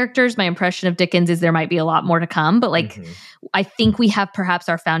major characters. My impression of Dickens is there might be a lot more to come, but like I think we have perhaps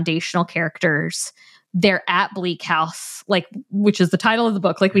our foundational characters. They're at Bleak House, like, which is the title of the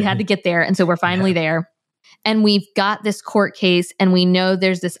book. Like we had to get there. And so we're finally there. And we've got this court case and we know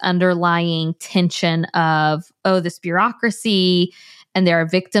there's this underlying tension of, this bureaucracy, and there are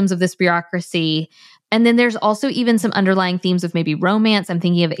victims of this bureaucracy. And then there's also even some underlying themes of maybe romance. I'm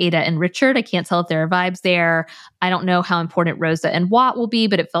thinking of Ada and Richard. I can't tell if there are vibes there. I don't know how important Rosa and Watt will be,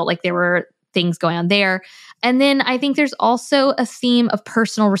 but it felt like there were things going on there. And then I think there's also a theme of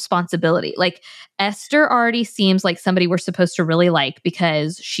personal responsibility. Like Esther already seems like somebody we're supposed to really like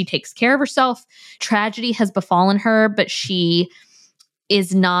because she takes care of herself. Tragedy has befallen her, but she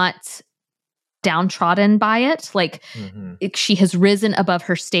is not downtrodden by it. Like she has risen above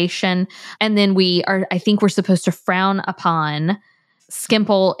her station. And then I think we're supposed to frown upon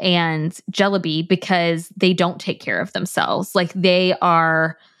Skimple and Jellaby because they don't take care of themselves. Like they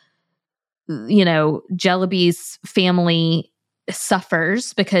are, Jellaby's family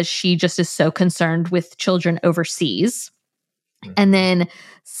suffers because she just is so concerned with children overseas. And then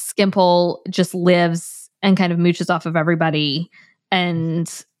Skimple just lives and kind of mooches off of everybody and,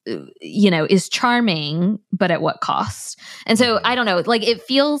 is charming, but at what cost? And so I don't know, like it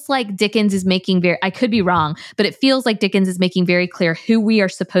feels like Dickens is making I could be wrong, but it feels like Dickens is making very clear who we are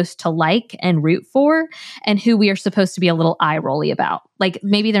supposed to like and root for and who we are supposed to be a little eye rolly about. Like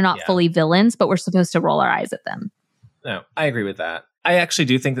maybe they're not fully villains, but we're supposed to roll our eyes at them. No, I agree with that. I actually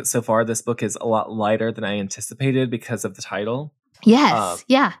do think that so far this book is a lot lighter than I anticipated because of the title. Yes.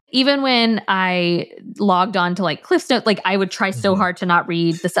 Yeah. Even when I logged on to like Cliff's Notes, like I would try so hard to not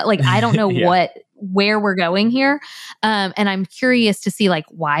read the stuff. Like, I don't know where we're going here. And I'm curious to see like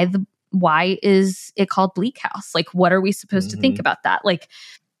why is it called Bleak House? Like, what are we supposed to think about that? Like,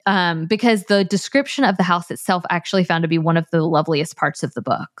 because the description of the house itself actually found to be one of the loveliest parts of the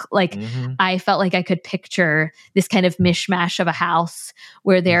book. Like I felt like I could picture this kind of mishmash of a house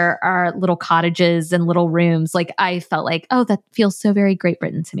where there are little cottages and little rooms. Like I felt like, oh, that feels so very Great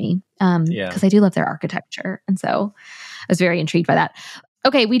Britain to me. Because I do love their architecture. And so I was very intrigued by that.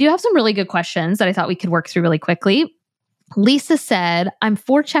 Okay, we do have some really good questions that I thought we could work through really quickly. Lisa said, I'm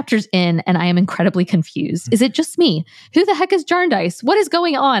 4 chapters in and I am incredibly confused. Is it just me? Who the heck is Jarndyce? What is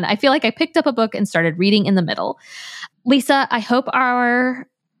going on? I feel like I picked up a book and started reading in the middle. Lisa, I hope our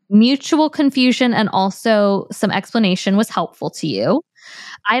mutual confusion and also some explanation was helpful to you.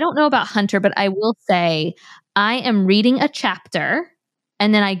 I don't know about Hunter, but I will say I am reading a chapter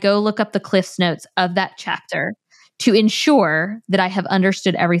and then I go look up the Cliff's Notes of that chapter to ensure that I have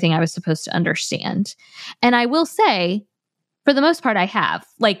understood everything I was supposed to understand. And I will say, for the most part, I have,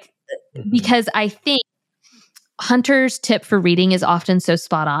 because I think Hunter's tip for reading is often so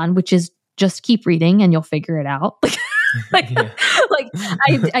spot on, which is just keep reading and you'll figure it out.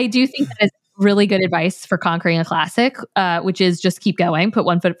 I do think that is really good advice for conquering a classic, which is just keep going, put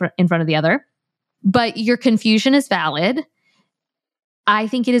one foot in front of the other. But your confusion is valid. I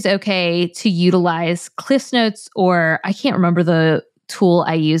think it is okay to utilize Cliff's Notes, or I can't remember the tool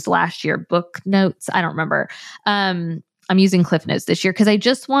I used last year, Book Notes. I don't remember. I'm using Cliff Notes this year because I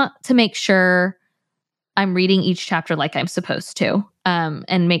just want to make sure I'm reading each chapter like I'm supposed to,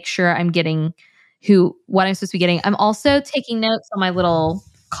 and make sure I'm getting what I'm supposed to be getting. I'm also taking notes on my little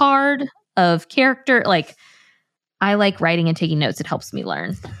card of character. Like I like writing and taking notes. It helps me learn.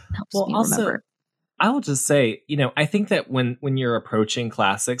 It helps me remember. I will just say, I think that when you're approaching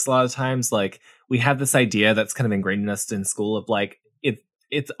classics, a lot of times, like we have this idea that's kind of ingrained in us in school of like,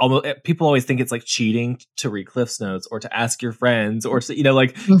 it's almost, people always think it's like cheating to read Cliff's Notes or to ask your friends or to,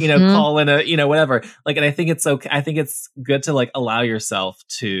 call in a, whatever. Like, and I think it's okay. I think it's good to like allow yourself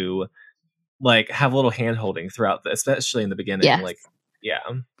to like have a little hand holding throughout especially in the beginning. Yes. Like, yeah.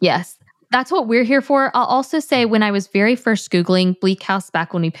 Yes. That's what we're here for. I'll also say when I was very first Googling Bleak House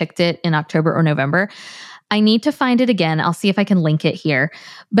back when we picked it in October or November, I need to find it again. I'll see if I can link it here.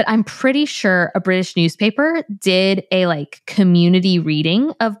 But I'm pretty sure a British newspaper did a like community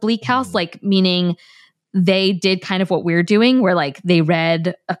reading of Bleak House, like meaning they did kind of what we're doing, where like they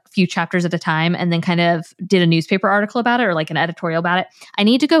read a few chapters at a time and then kind of did a newspaper article about it or like an editorial about it. I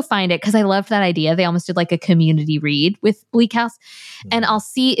need to go find it because I loved that idea. They almost did like a community read with Bleak House. And I'll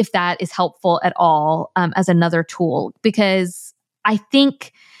see if that is helpful at all as another tool, because I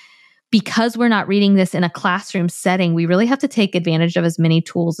think because we're not reading this in a classroom setting, we really have to take advantage of as many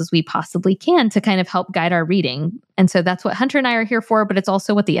tools as we possibly can to kind of help guide our reading. And so that's what Hunter and I are here for, but it's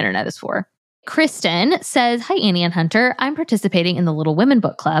also what the internet is for. Kristen says, hi, Annie and Hunter. I'm participating in the Little Women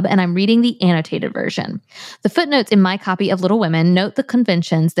book club, and I'm reading the annotated version. The footnotes in my copy of Little Women note the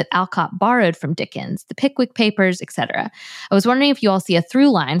conventions that Alcott borrowed from Dickens, the Pickwick Papers, etc. I was wondering if you all see a through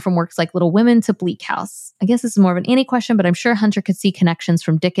line from works like Little Women to Bleak House. I guess this is more of an Annie question, but I'm sure Hunter could see connections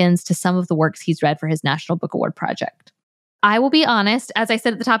from Dickens to some of the works he's read for his National Book Award project. I will be honest, as I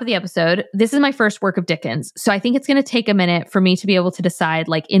said at the top of the episode, this is my first work of Dickens. So I think it's going to take a minute for me to be able to decide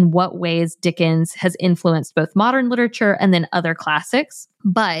like in what ways Dickens has influenced both modern literature and then other classics.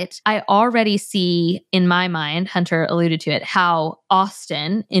 But I already see in my mind, Hunter alluded to it, how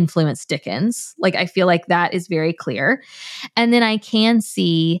Austen influenced Dickens. Like I feel like that is very clear. And then I can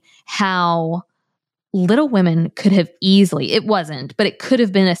see how Little Women could have easily, it wasn't, but it could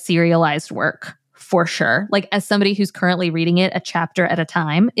have been a serialized work. For sure. Like as somebody who's currently reading it a chapter at a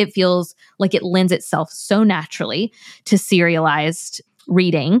time, it feels like it lends itself so naturally to serialized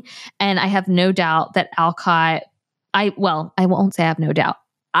reading. And I have no doubt that Alcott, I won't say I have no doubt.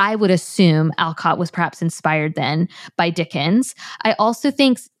 I would assume Alcott was perhaps inspired then by Dickens. I also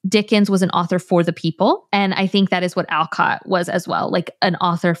think Dickens was an author for the people. And I think that is what Alcott was as well, like an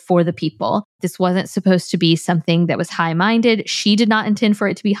author for the people. This wasn't supposed to be something that was high-minded. She did not intend for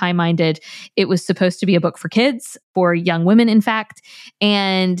it to be high-minded. It was supposed to be a book for kids, for young women, in fact.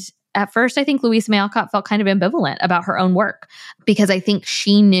 And at first, I think Louisa May Alcott felt kind of ambivalent about her own work because I think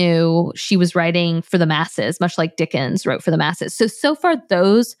she knew she was writing for the masses, much like Dickens wrote for the masses. So far,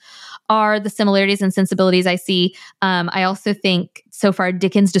 those are the similarities and sensibilities I see. I also think so far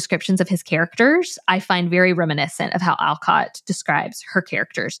Dickens' descriptions of his characters, I find very reminiscent of how Alcott describes her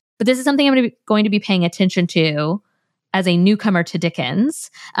characters. But this is something I'm going to be paying attention to as a newcomer to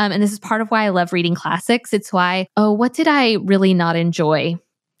Dickens. And this is part of why I love reading classics. It's why, what did I really not enjoy?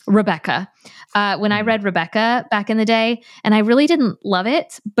 Rebecca. When I read Rebecca back in the day, and I really didn't love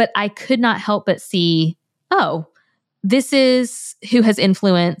it, but I could not help but see, this is who has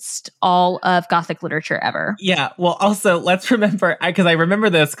influenced all of Gothic literature ever. Yeah. Well, also, let's remember, because I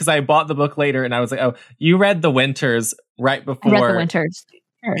remember this because I bought the book later and I was like, oh, you read The Winters right before. I read The Winters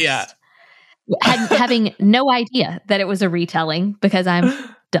first. Yeah. Having no idea that it was a retelling because I'm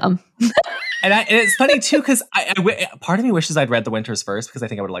dumb. And it's funny too, because part of me wishes I'd read The Winters first because I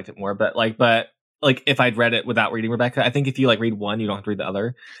think I would have liked it more. But if I'd read it without reading Rebecca, I think if you read one, you don't have to read the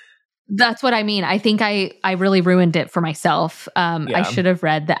other. That's what I mean. I think I really ruined it for myself. I should have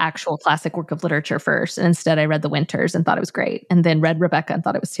read the actual classic work of literature first. And instead, I read The Winters and thought it was great. And then read Rebecca and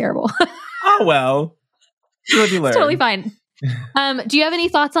thought it was terrible. Oh, well. It's totally fine. Do you have any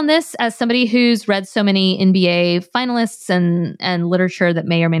thoughts on this as somebody who's read so many NBA finalists and literature that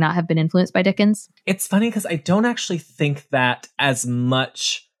may or may not have been influenced by Dickens? It's funny because I don't actually think that as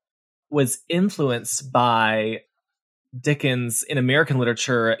much was influenced by Dickens in American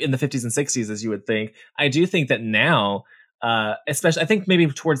literature in the 50s and 60s as you would think. I do think that now, especially I think maybe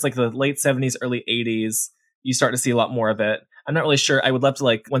towards the late 70s, early 80s, you start to see a lot more of it. I'm not really sure. I would love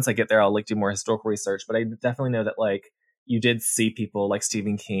to once I get there, I'll do more historical research, but I definitely know that you did see people like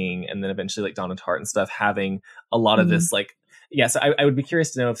Stephen King and then eventually Donna Tartt and stuff having a lot of this so I would be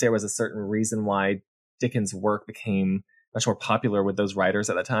curious to know if there was a certain reason why Dickens' work became much more popular with those writers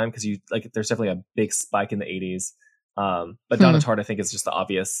at that time, because there's definitely a big spike in the 80s. But Donna Tartt I think is just the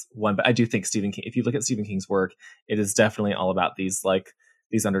obvious one, but I do think Stephen King, if you look at Stephen King's work, it is definitely all about these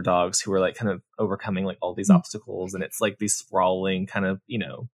underdogs who are kind of overcoming all these obstacles, and it's these sprawling kind of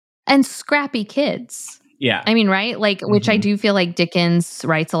and scrappy kids. Yeah. I mean, right? Which I do feel like Dickens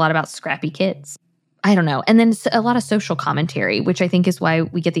writes a lot about scrappy kids. I don't know. And then a lot of social commentary, which I think is why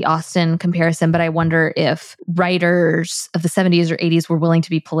we get the Austen comparison. But I wonder if writers of the 70s or 80s were willing to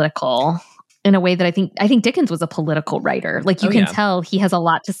be political in a way that I think Dickens was a political writer. You can tell he has a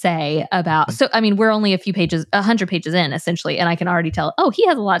lot to say about. So, I mean, we're only 100 pages in essentially. And I can already tell, he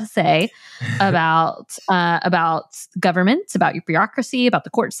has a lot to say about government, about your bureaucracy, about the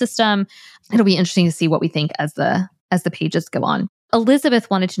court system. It'll be interesting to see what we think as the pages go on.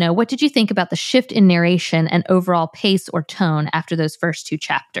 Elizabeth wanted to know, what did you think about the shift in narration and overall pace or tone after those first 2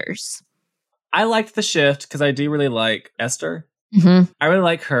 chapters? I liked the shift because I do really like Esther. Mm-hmm. I really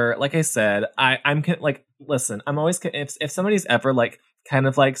like her. Like I said, I'm listen, I'm always, if somebody's ever kind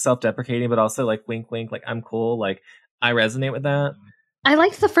of self-deprecating, but also wink, wink, I'm cool. I resonate with that. I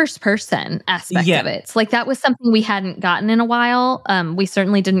liked the first person aspect of it. That was something we hadn't gotten in a while. We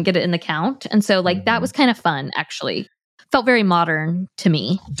certainly didn't get it in the count. And so that was kind of fun, actually. Felt very modern to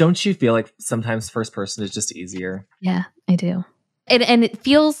me. Don't you feel sometimes first person is just easier? Yeah, I do. And it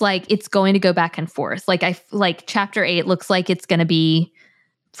feels like it's going to go back and forth. Chapter 8 looks like it's going to be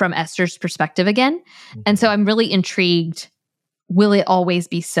from Esther's perspective again. Mm-hmm. And so I'm really intrigued. Will it always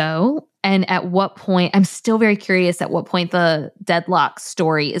be so? And at what point, I'm still very curious at what point the Deadlock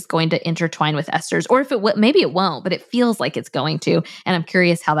story is going to intertwine with Esther's, or if maybe it won't, but it feels like it's going to. And I'm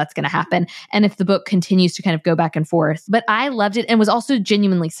curious how that's going to happen. And if the book continues to kind of go back and forth. But I loved it and was also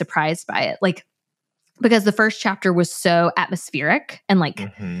genuinely surprised by it. Because the first chapter was so atmospheric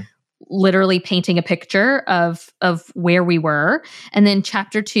and literally painting a picture of where we were. And then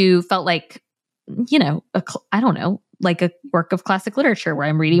chapter 2 felt like, I don't know, like a work of classic literature where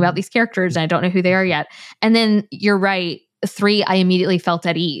I'm reading about these characters and I don't know who they are yet. And then you're right. 3, I immediately felt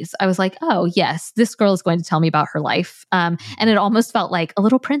at ease. I was like, oh yes, this girl is going to tell me about her life. And it almost felt like a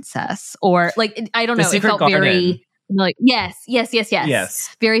little princess or I don't know. It felt very familiar.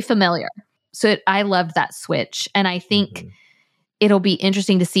 Yes. Very familiar. So I loved that switch. And I think it'll be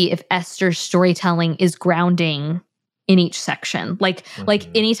interesting to see if Esther's storytelling is grounding in each section. Like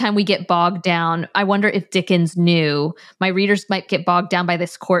anytime we get bogged down, I wonder if Dickens knew my readers might get bogged down by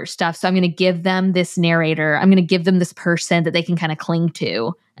this court stuff. So I'm going to give them this narrator. I'm going to give them this person that they can kind of cling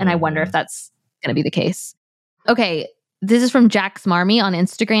to. And I wonder if that's going to be the case. Okay. This is from Jax Marmy on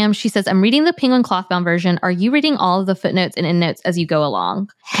Instagram. She says, I'm reading the Penguin Clothbound version. Are you reading all of the footnotes and endnotes as you go along?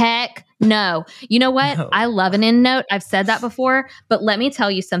 Heck no. You know what? No. I love an endnote. I've said that before, but let me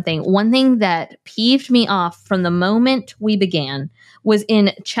tell you something. One thing that peeved me off from the moment we began was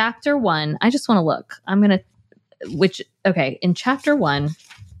in chapter 1. I just want to look. In chapter 1,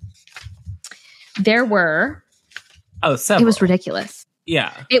 there were... several. It was ridiculous.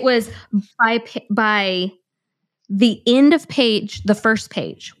 Yeah. It was by the end of the first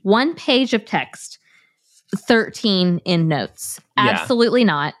page, 1 page of text, 13 endnotes. Absolutely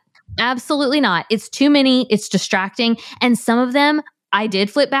not. Absolutely not. It's too many. It's distracting. And some of them I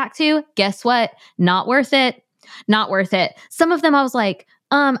did flip back to. Guess what? Not worth it. Not worth it. Some of them I was like,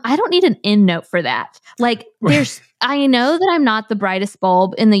 I don't need an endnote for that. Like I know that I'm not the brightest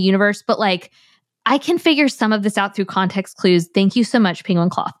bulb in the universe, but like I can figure some of this out through context clues. Thank you so much, Penguin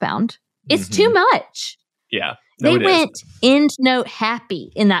Clothbound. It's too much. Yeah. They went end note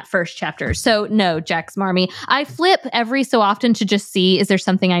happy in that first chapter. So no, Jax Marmy. I flip every so often to just see, is there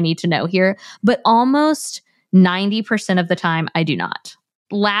something I need to know here? But almost 90% of the time, I do not.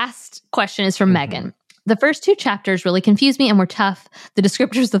 Last question is from Megan. The first 2 chapters really confused me and were tough. The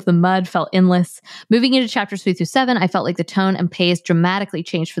descriptors of the mud felt endless. Moving into chapters 3 through 7, I felt like the tone and pace dramatically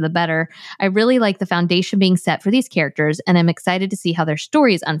changed for the better. I really like the foundation being set for these characters, and I'm excited to see how their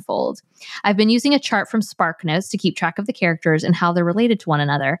stories unfold. I've been using a chart from SparkNotes to keep track of the characters and how they're related to one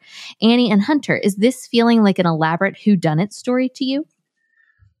another. Annie and Hunter, is this feeling like an elaborate whodunit story to you?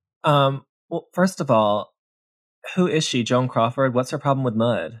 Well, first of all, who is she? Joan Crawford? What's her problem with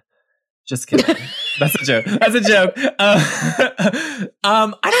mud? Just kidding. That's a joke. That's a joke. I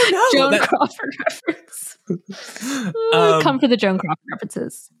don't know. Joan Crawford reference. Come for the Joan Crawford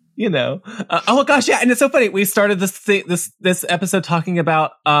references. You know. Oh gosh, yeah. And it's so funny. We started this episode talking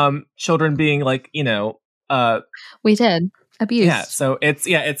about children being like, we did. Abused. Yeah. So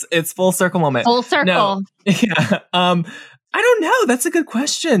it's full circle moment. Full circle. No, yeah. I don't know. That's a good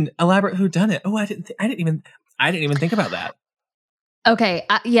question. Elaborate whodunit. Oh, I didn't even think about that. Okay.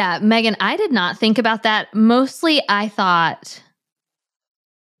 Yeah, Megan, I did not think about that. Mostly I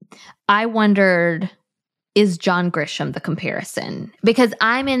wondered, is John Grisham the comparison? Because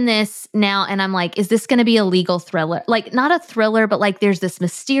I'm in this now and I'm like, is this going to be a legal thriller? Like not a thriller, but like there's this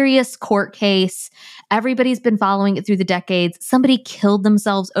mysterious court case. Everybody's been following it through the decades. Somebody killed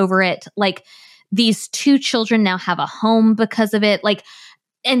themselves over it. Like these 2 children now have a home because of it. Like,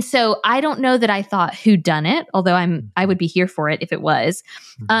 and so I don't know that I thought whodunit, although I would be here for it if it was.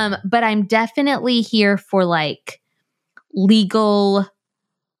 But I'm definitely here for like legal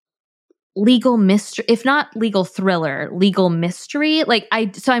mystery, if not legal thriller, legal mystery. Like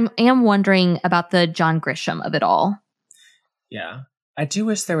I am wondering about the John Grisham of it all. Yeah. I do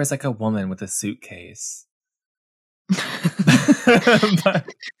wish there was like a woman with a suitcase. But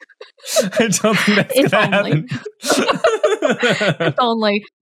I don't think that's going to happen. If only.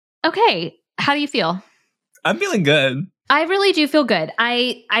 Okay. How do you feel? I'm feeling good. I really do feel good.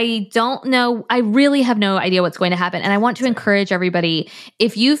 I don't know. I really have no idea what's going to happen. And I want to encourage everybody,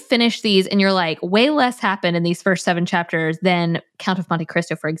 if you finish these and you're like, way less happened in these first 7 chapters than Count of Monte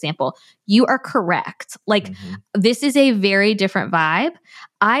Cristo, for example, you are correct. Like this is a very different vibe.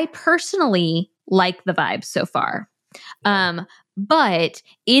 I personally like the vibe so far. But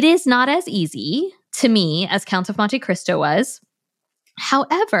it is not as easy to me as Count of Monte Cristo was.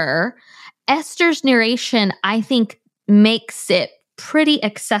 However, Esther's narration, I think, makes it pretty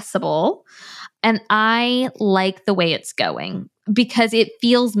accessible. And I like the way it's going because it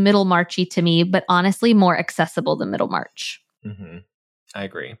feels Middlemarchy to me, but honestly more accessible than Middlemarch. I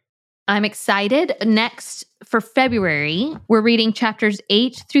agree. I'm excited. Next, for February, we're reading chapters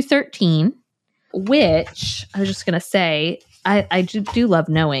 8 through 13, which I was just going to say, I do love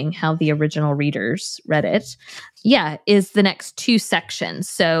knowing how the original readers read it. Yeah, is the next 2 sections.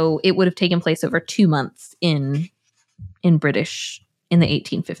 So it would have taken place over 2 months in British in the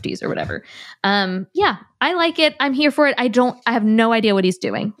 1850s or whatever. Yeah, I like it. I'm here for it. I have no idea what he's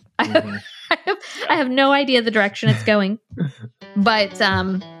doing. I have no idea the direction it's going. But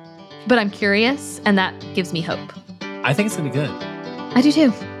I'm curious, and that gives me hope. I think it's going to be good. I do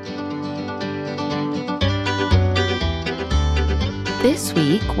too. This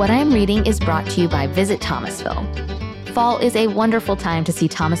week, what I'm reading is brought to you by Visit Thomasville. Fall is a wonderful time to see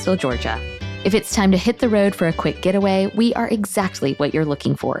Thomasville, Georgia. If it's time to hit the road for a quick getaway, we are exactly what you're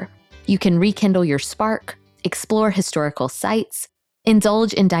looking for. You can rekindle your spark, explore historical sites,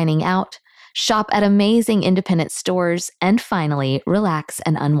 indulge in dining out, shop at amazing independent stores, and finally, relax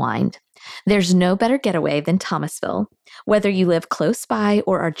and unwind. There's no better getaway than Thomasville. Whether you live close by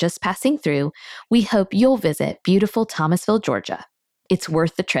or are just passing through, we hope you'll visit beautiful Thomasville, Georgia. It's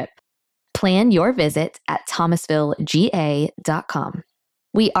worth the trip. Plan your visit at thomasvillega.com.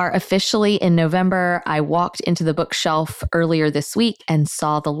 We are officially in November. I walked into the bookshelf earlier this week and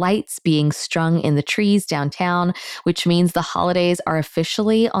saw the lights being strung in the trees downtown, which means the holidays are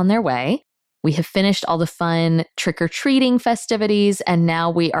officially on their way. We have finished all the fun trick-or-treating festivities, and now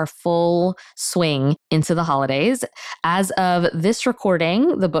we are full swing into the holidays. As of this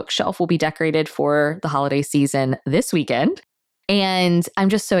recording, the bookshelf will be decorated for the holiday season this weekend. And I'm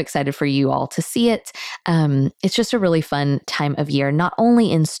just so excited for you all to see it. It's just a really fun time of year, not only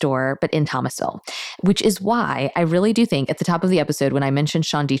in store, but in Thomasville, which is why I really do think at the top of the episode, when I mentioned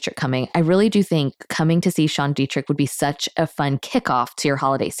Sean Dietrich coming, I really do think coming to see Sean Dietrich would be such a fun kickoff to your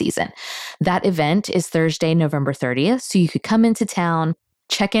holiday season. That event is Thursday, November 30th. So you could come into town,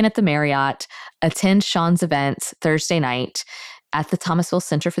 check in at the Marriott, attend Sean's event Thursday night at the Thomasville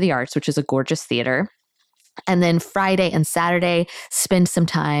Center for the Arts, which is a gorgeous theater. And then Friday and Saturday, spend some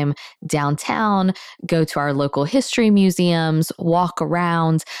time downtown, go to our local history museums, walk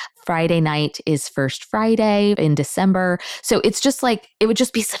around. Friday night is First Friday in December. So it's just like, it would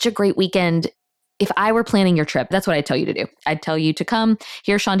just be such a great weekend. If I were planning your trip, that's what I'd tell you to do. I'd tell you to come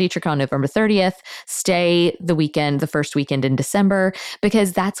hear Sean Dietrich on November 30th, stay the first weekend in December,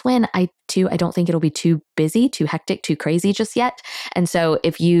 because that's when I don't think it'll be too busy, too hectic, too crazy just yet. And so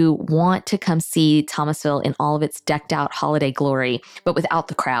if you want to come see Thomasville in all of its decked out holiday glory, but without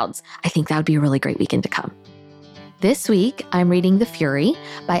the crowds, I think that would be a really great weekend to come. This week, I'm reading The Fury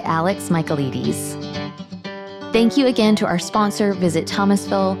by Alex Michaelides. Thank you again to our sponsor, Visit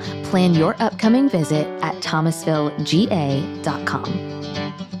Thomasville. Plan your upcoming visit at thomasvillega.com.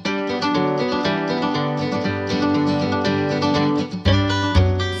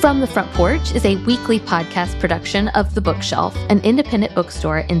 From the Front Porch is a weekly podcast production of The Bookshelf, an independent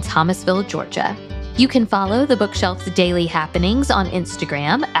bookstore in Thomasville, Georgia. You can follow The Bookshelf's daily happenings on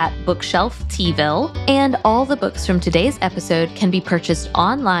Instagram at BookshelfTville, and all the books from today's episode can be purchased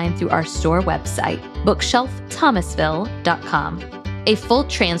online through our store website, bookshelfthomasville.com. A full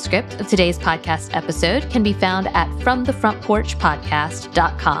transcript of today's podcast episode can be found at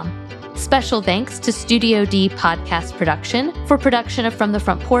FromTheFrontPorchPodcast.com. Special thanks to Studio D Podcast Production for production of From the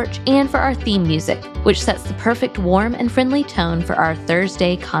Front Porch and for our theme music, which sets the perfect warm and friendly tone for our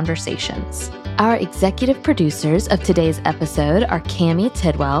Thursday conversations. Our executive producers of today's episode are Cami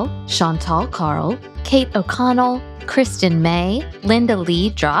Tidwell, Chantal Carl, Kate O'Connell, Kristen May, Linda Lee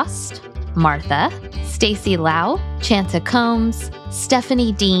Drost, Martha, Stacy Lau, Chanta Combs,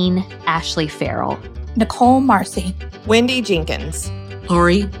 Stephanie Dean, Ashley Farrell, Nicole Marcy, Wendy Jenkins,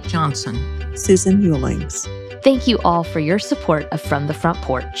 Lori Johnson, Susan Ewlings. Thank you all for your support of From the Front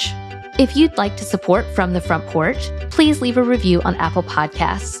Porch. If you'd like to support From the Front Porch, please leave a review on Apple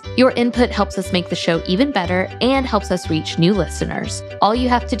Podcasts. Your input helps us make the show even better and helps us reach new listeners. All you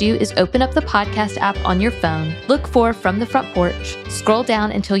have to do is open up the podcast app on your phone, look for From the Front Porch, scroll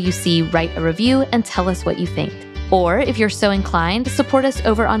down until you see Write a Review, and tell us what you think. Or if you're so inclined, support us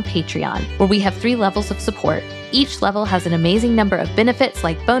over on Patreon, where we have 3 levels of support. Each level has an amazing number of benefits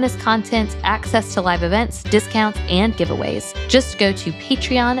like bonus content, access to live events, discounts, and giveaways. Just go to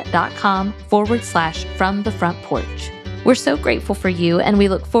patreon.com/FromTheFrontPorch. We're so grateful for you, and we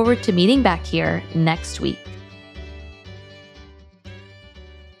look forward to meeting back here next week.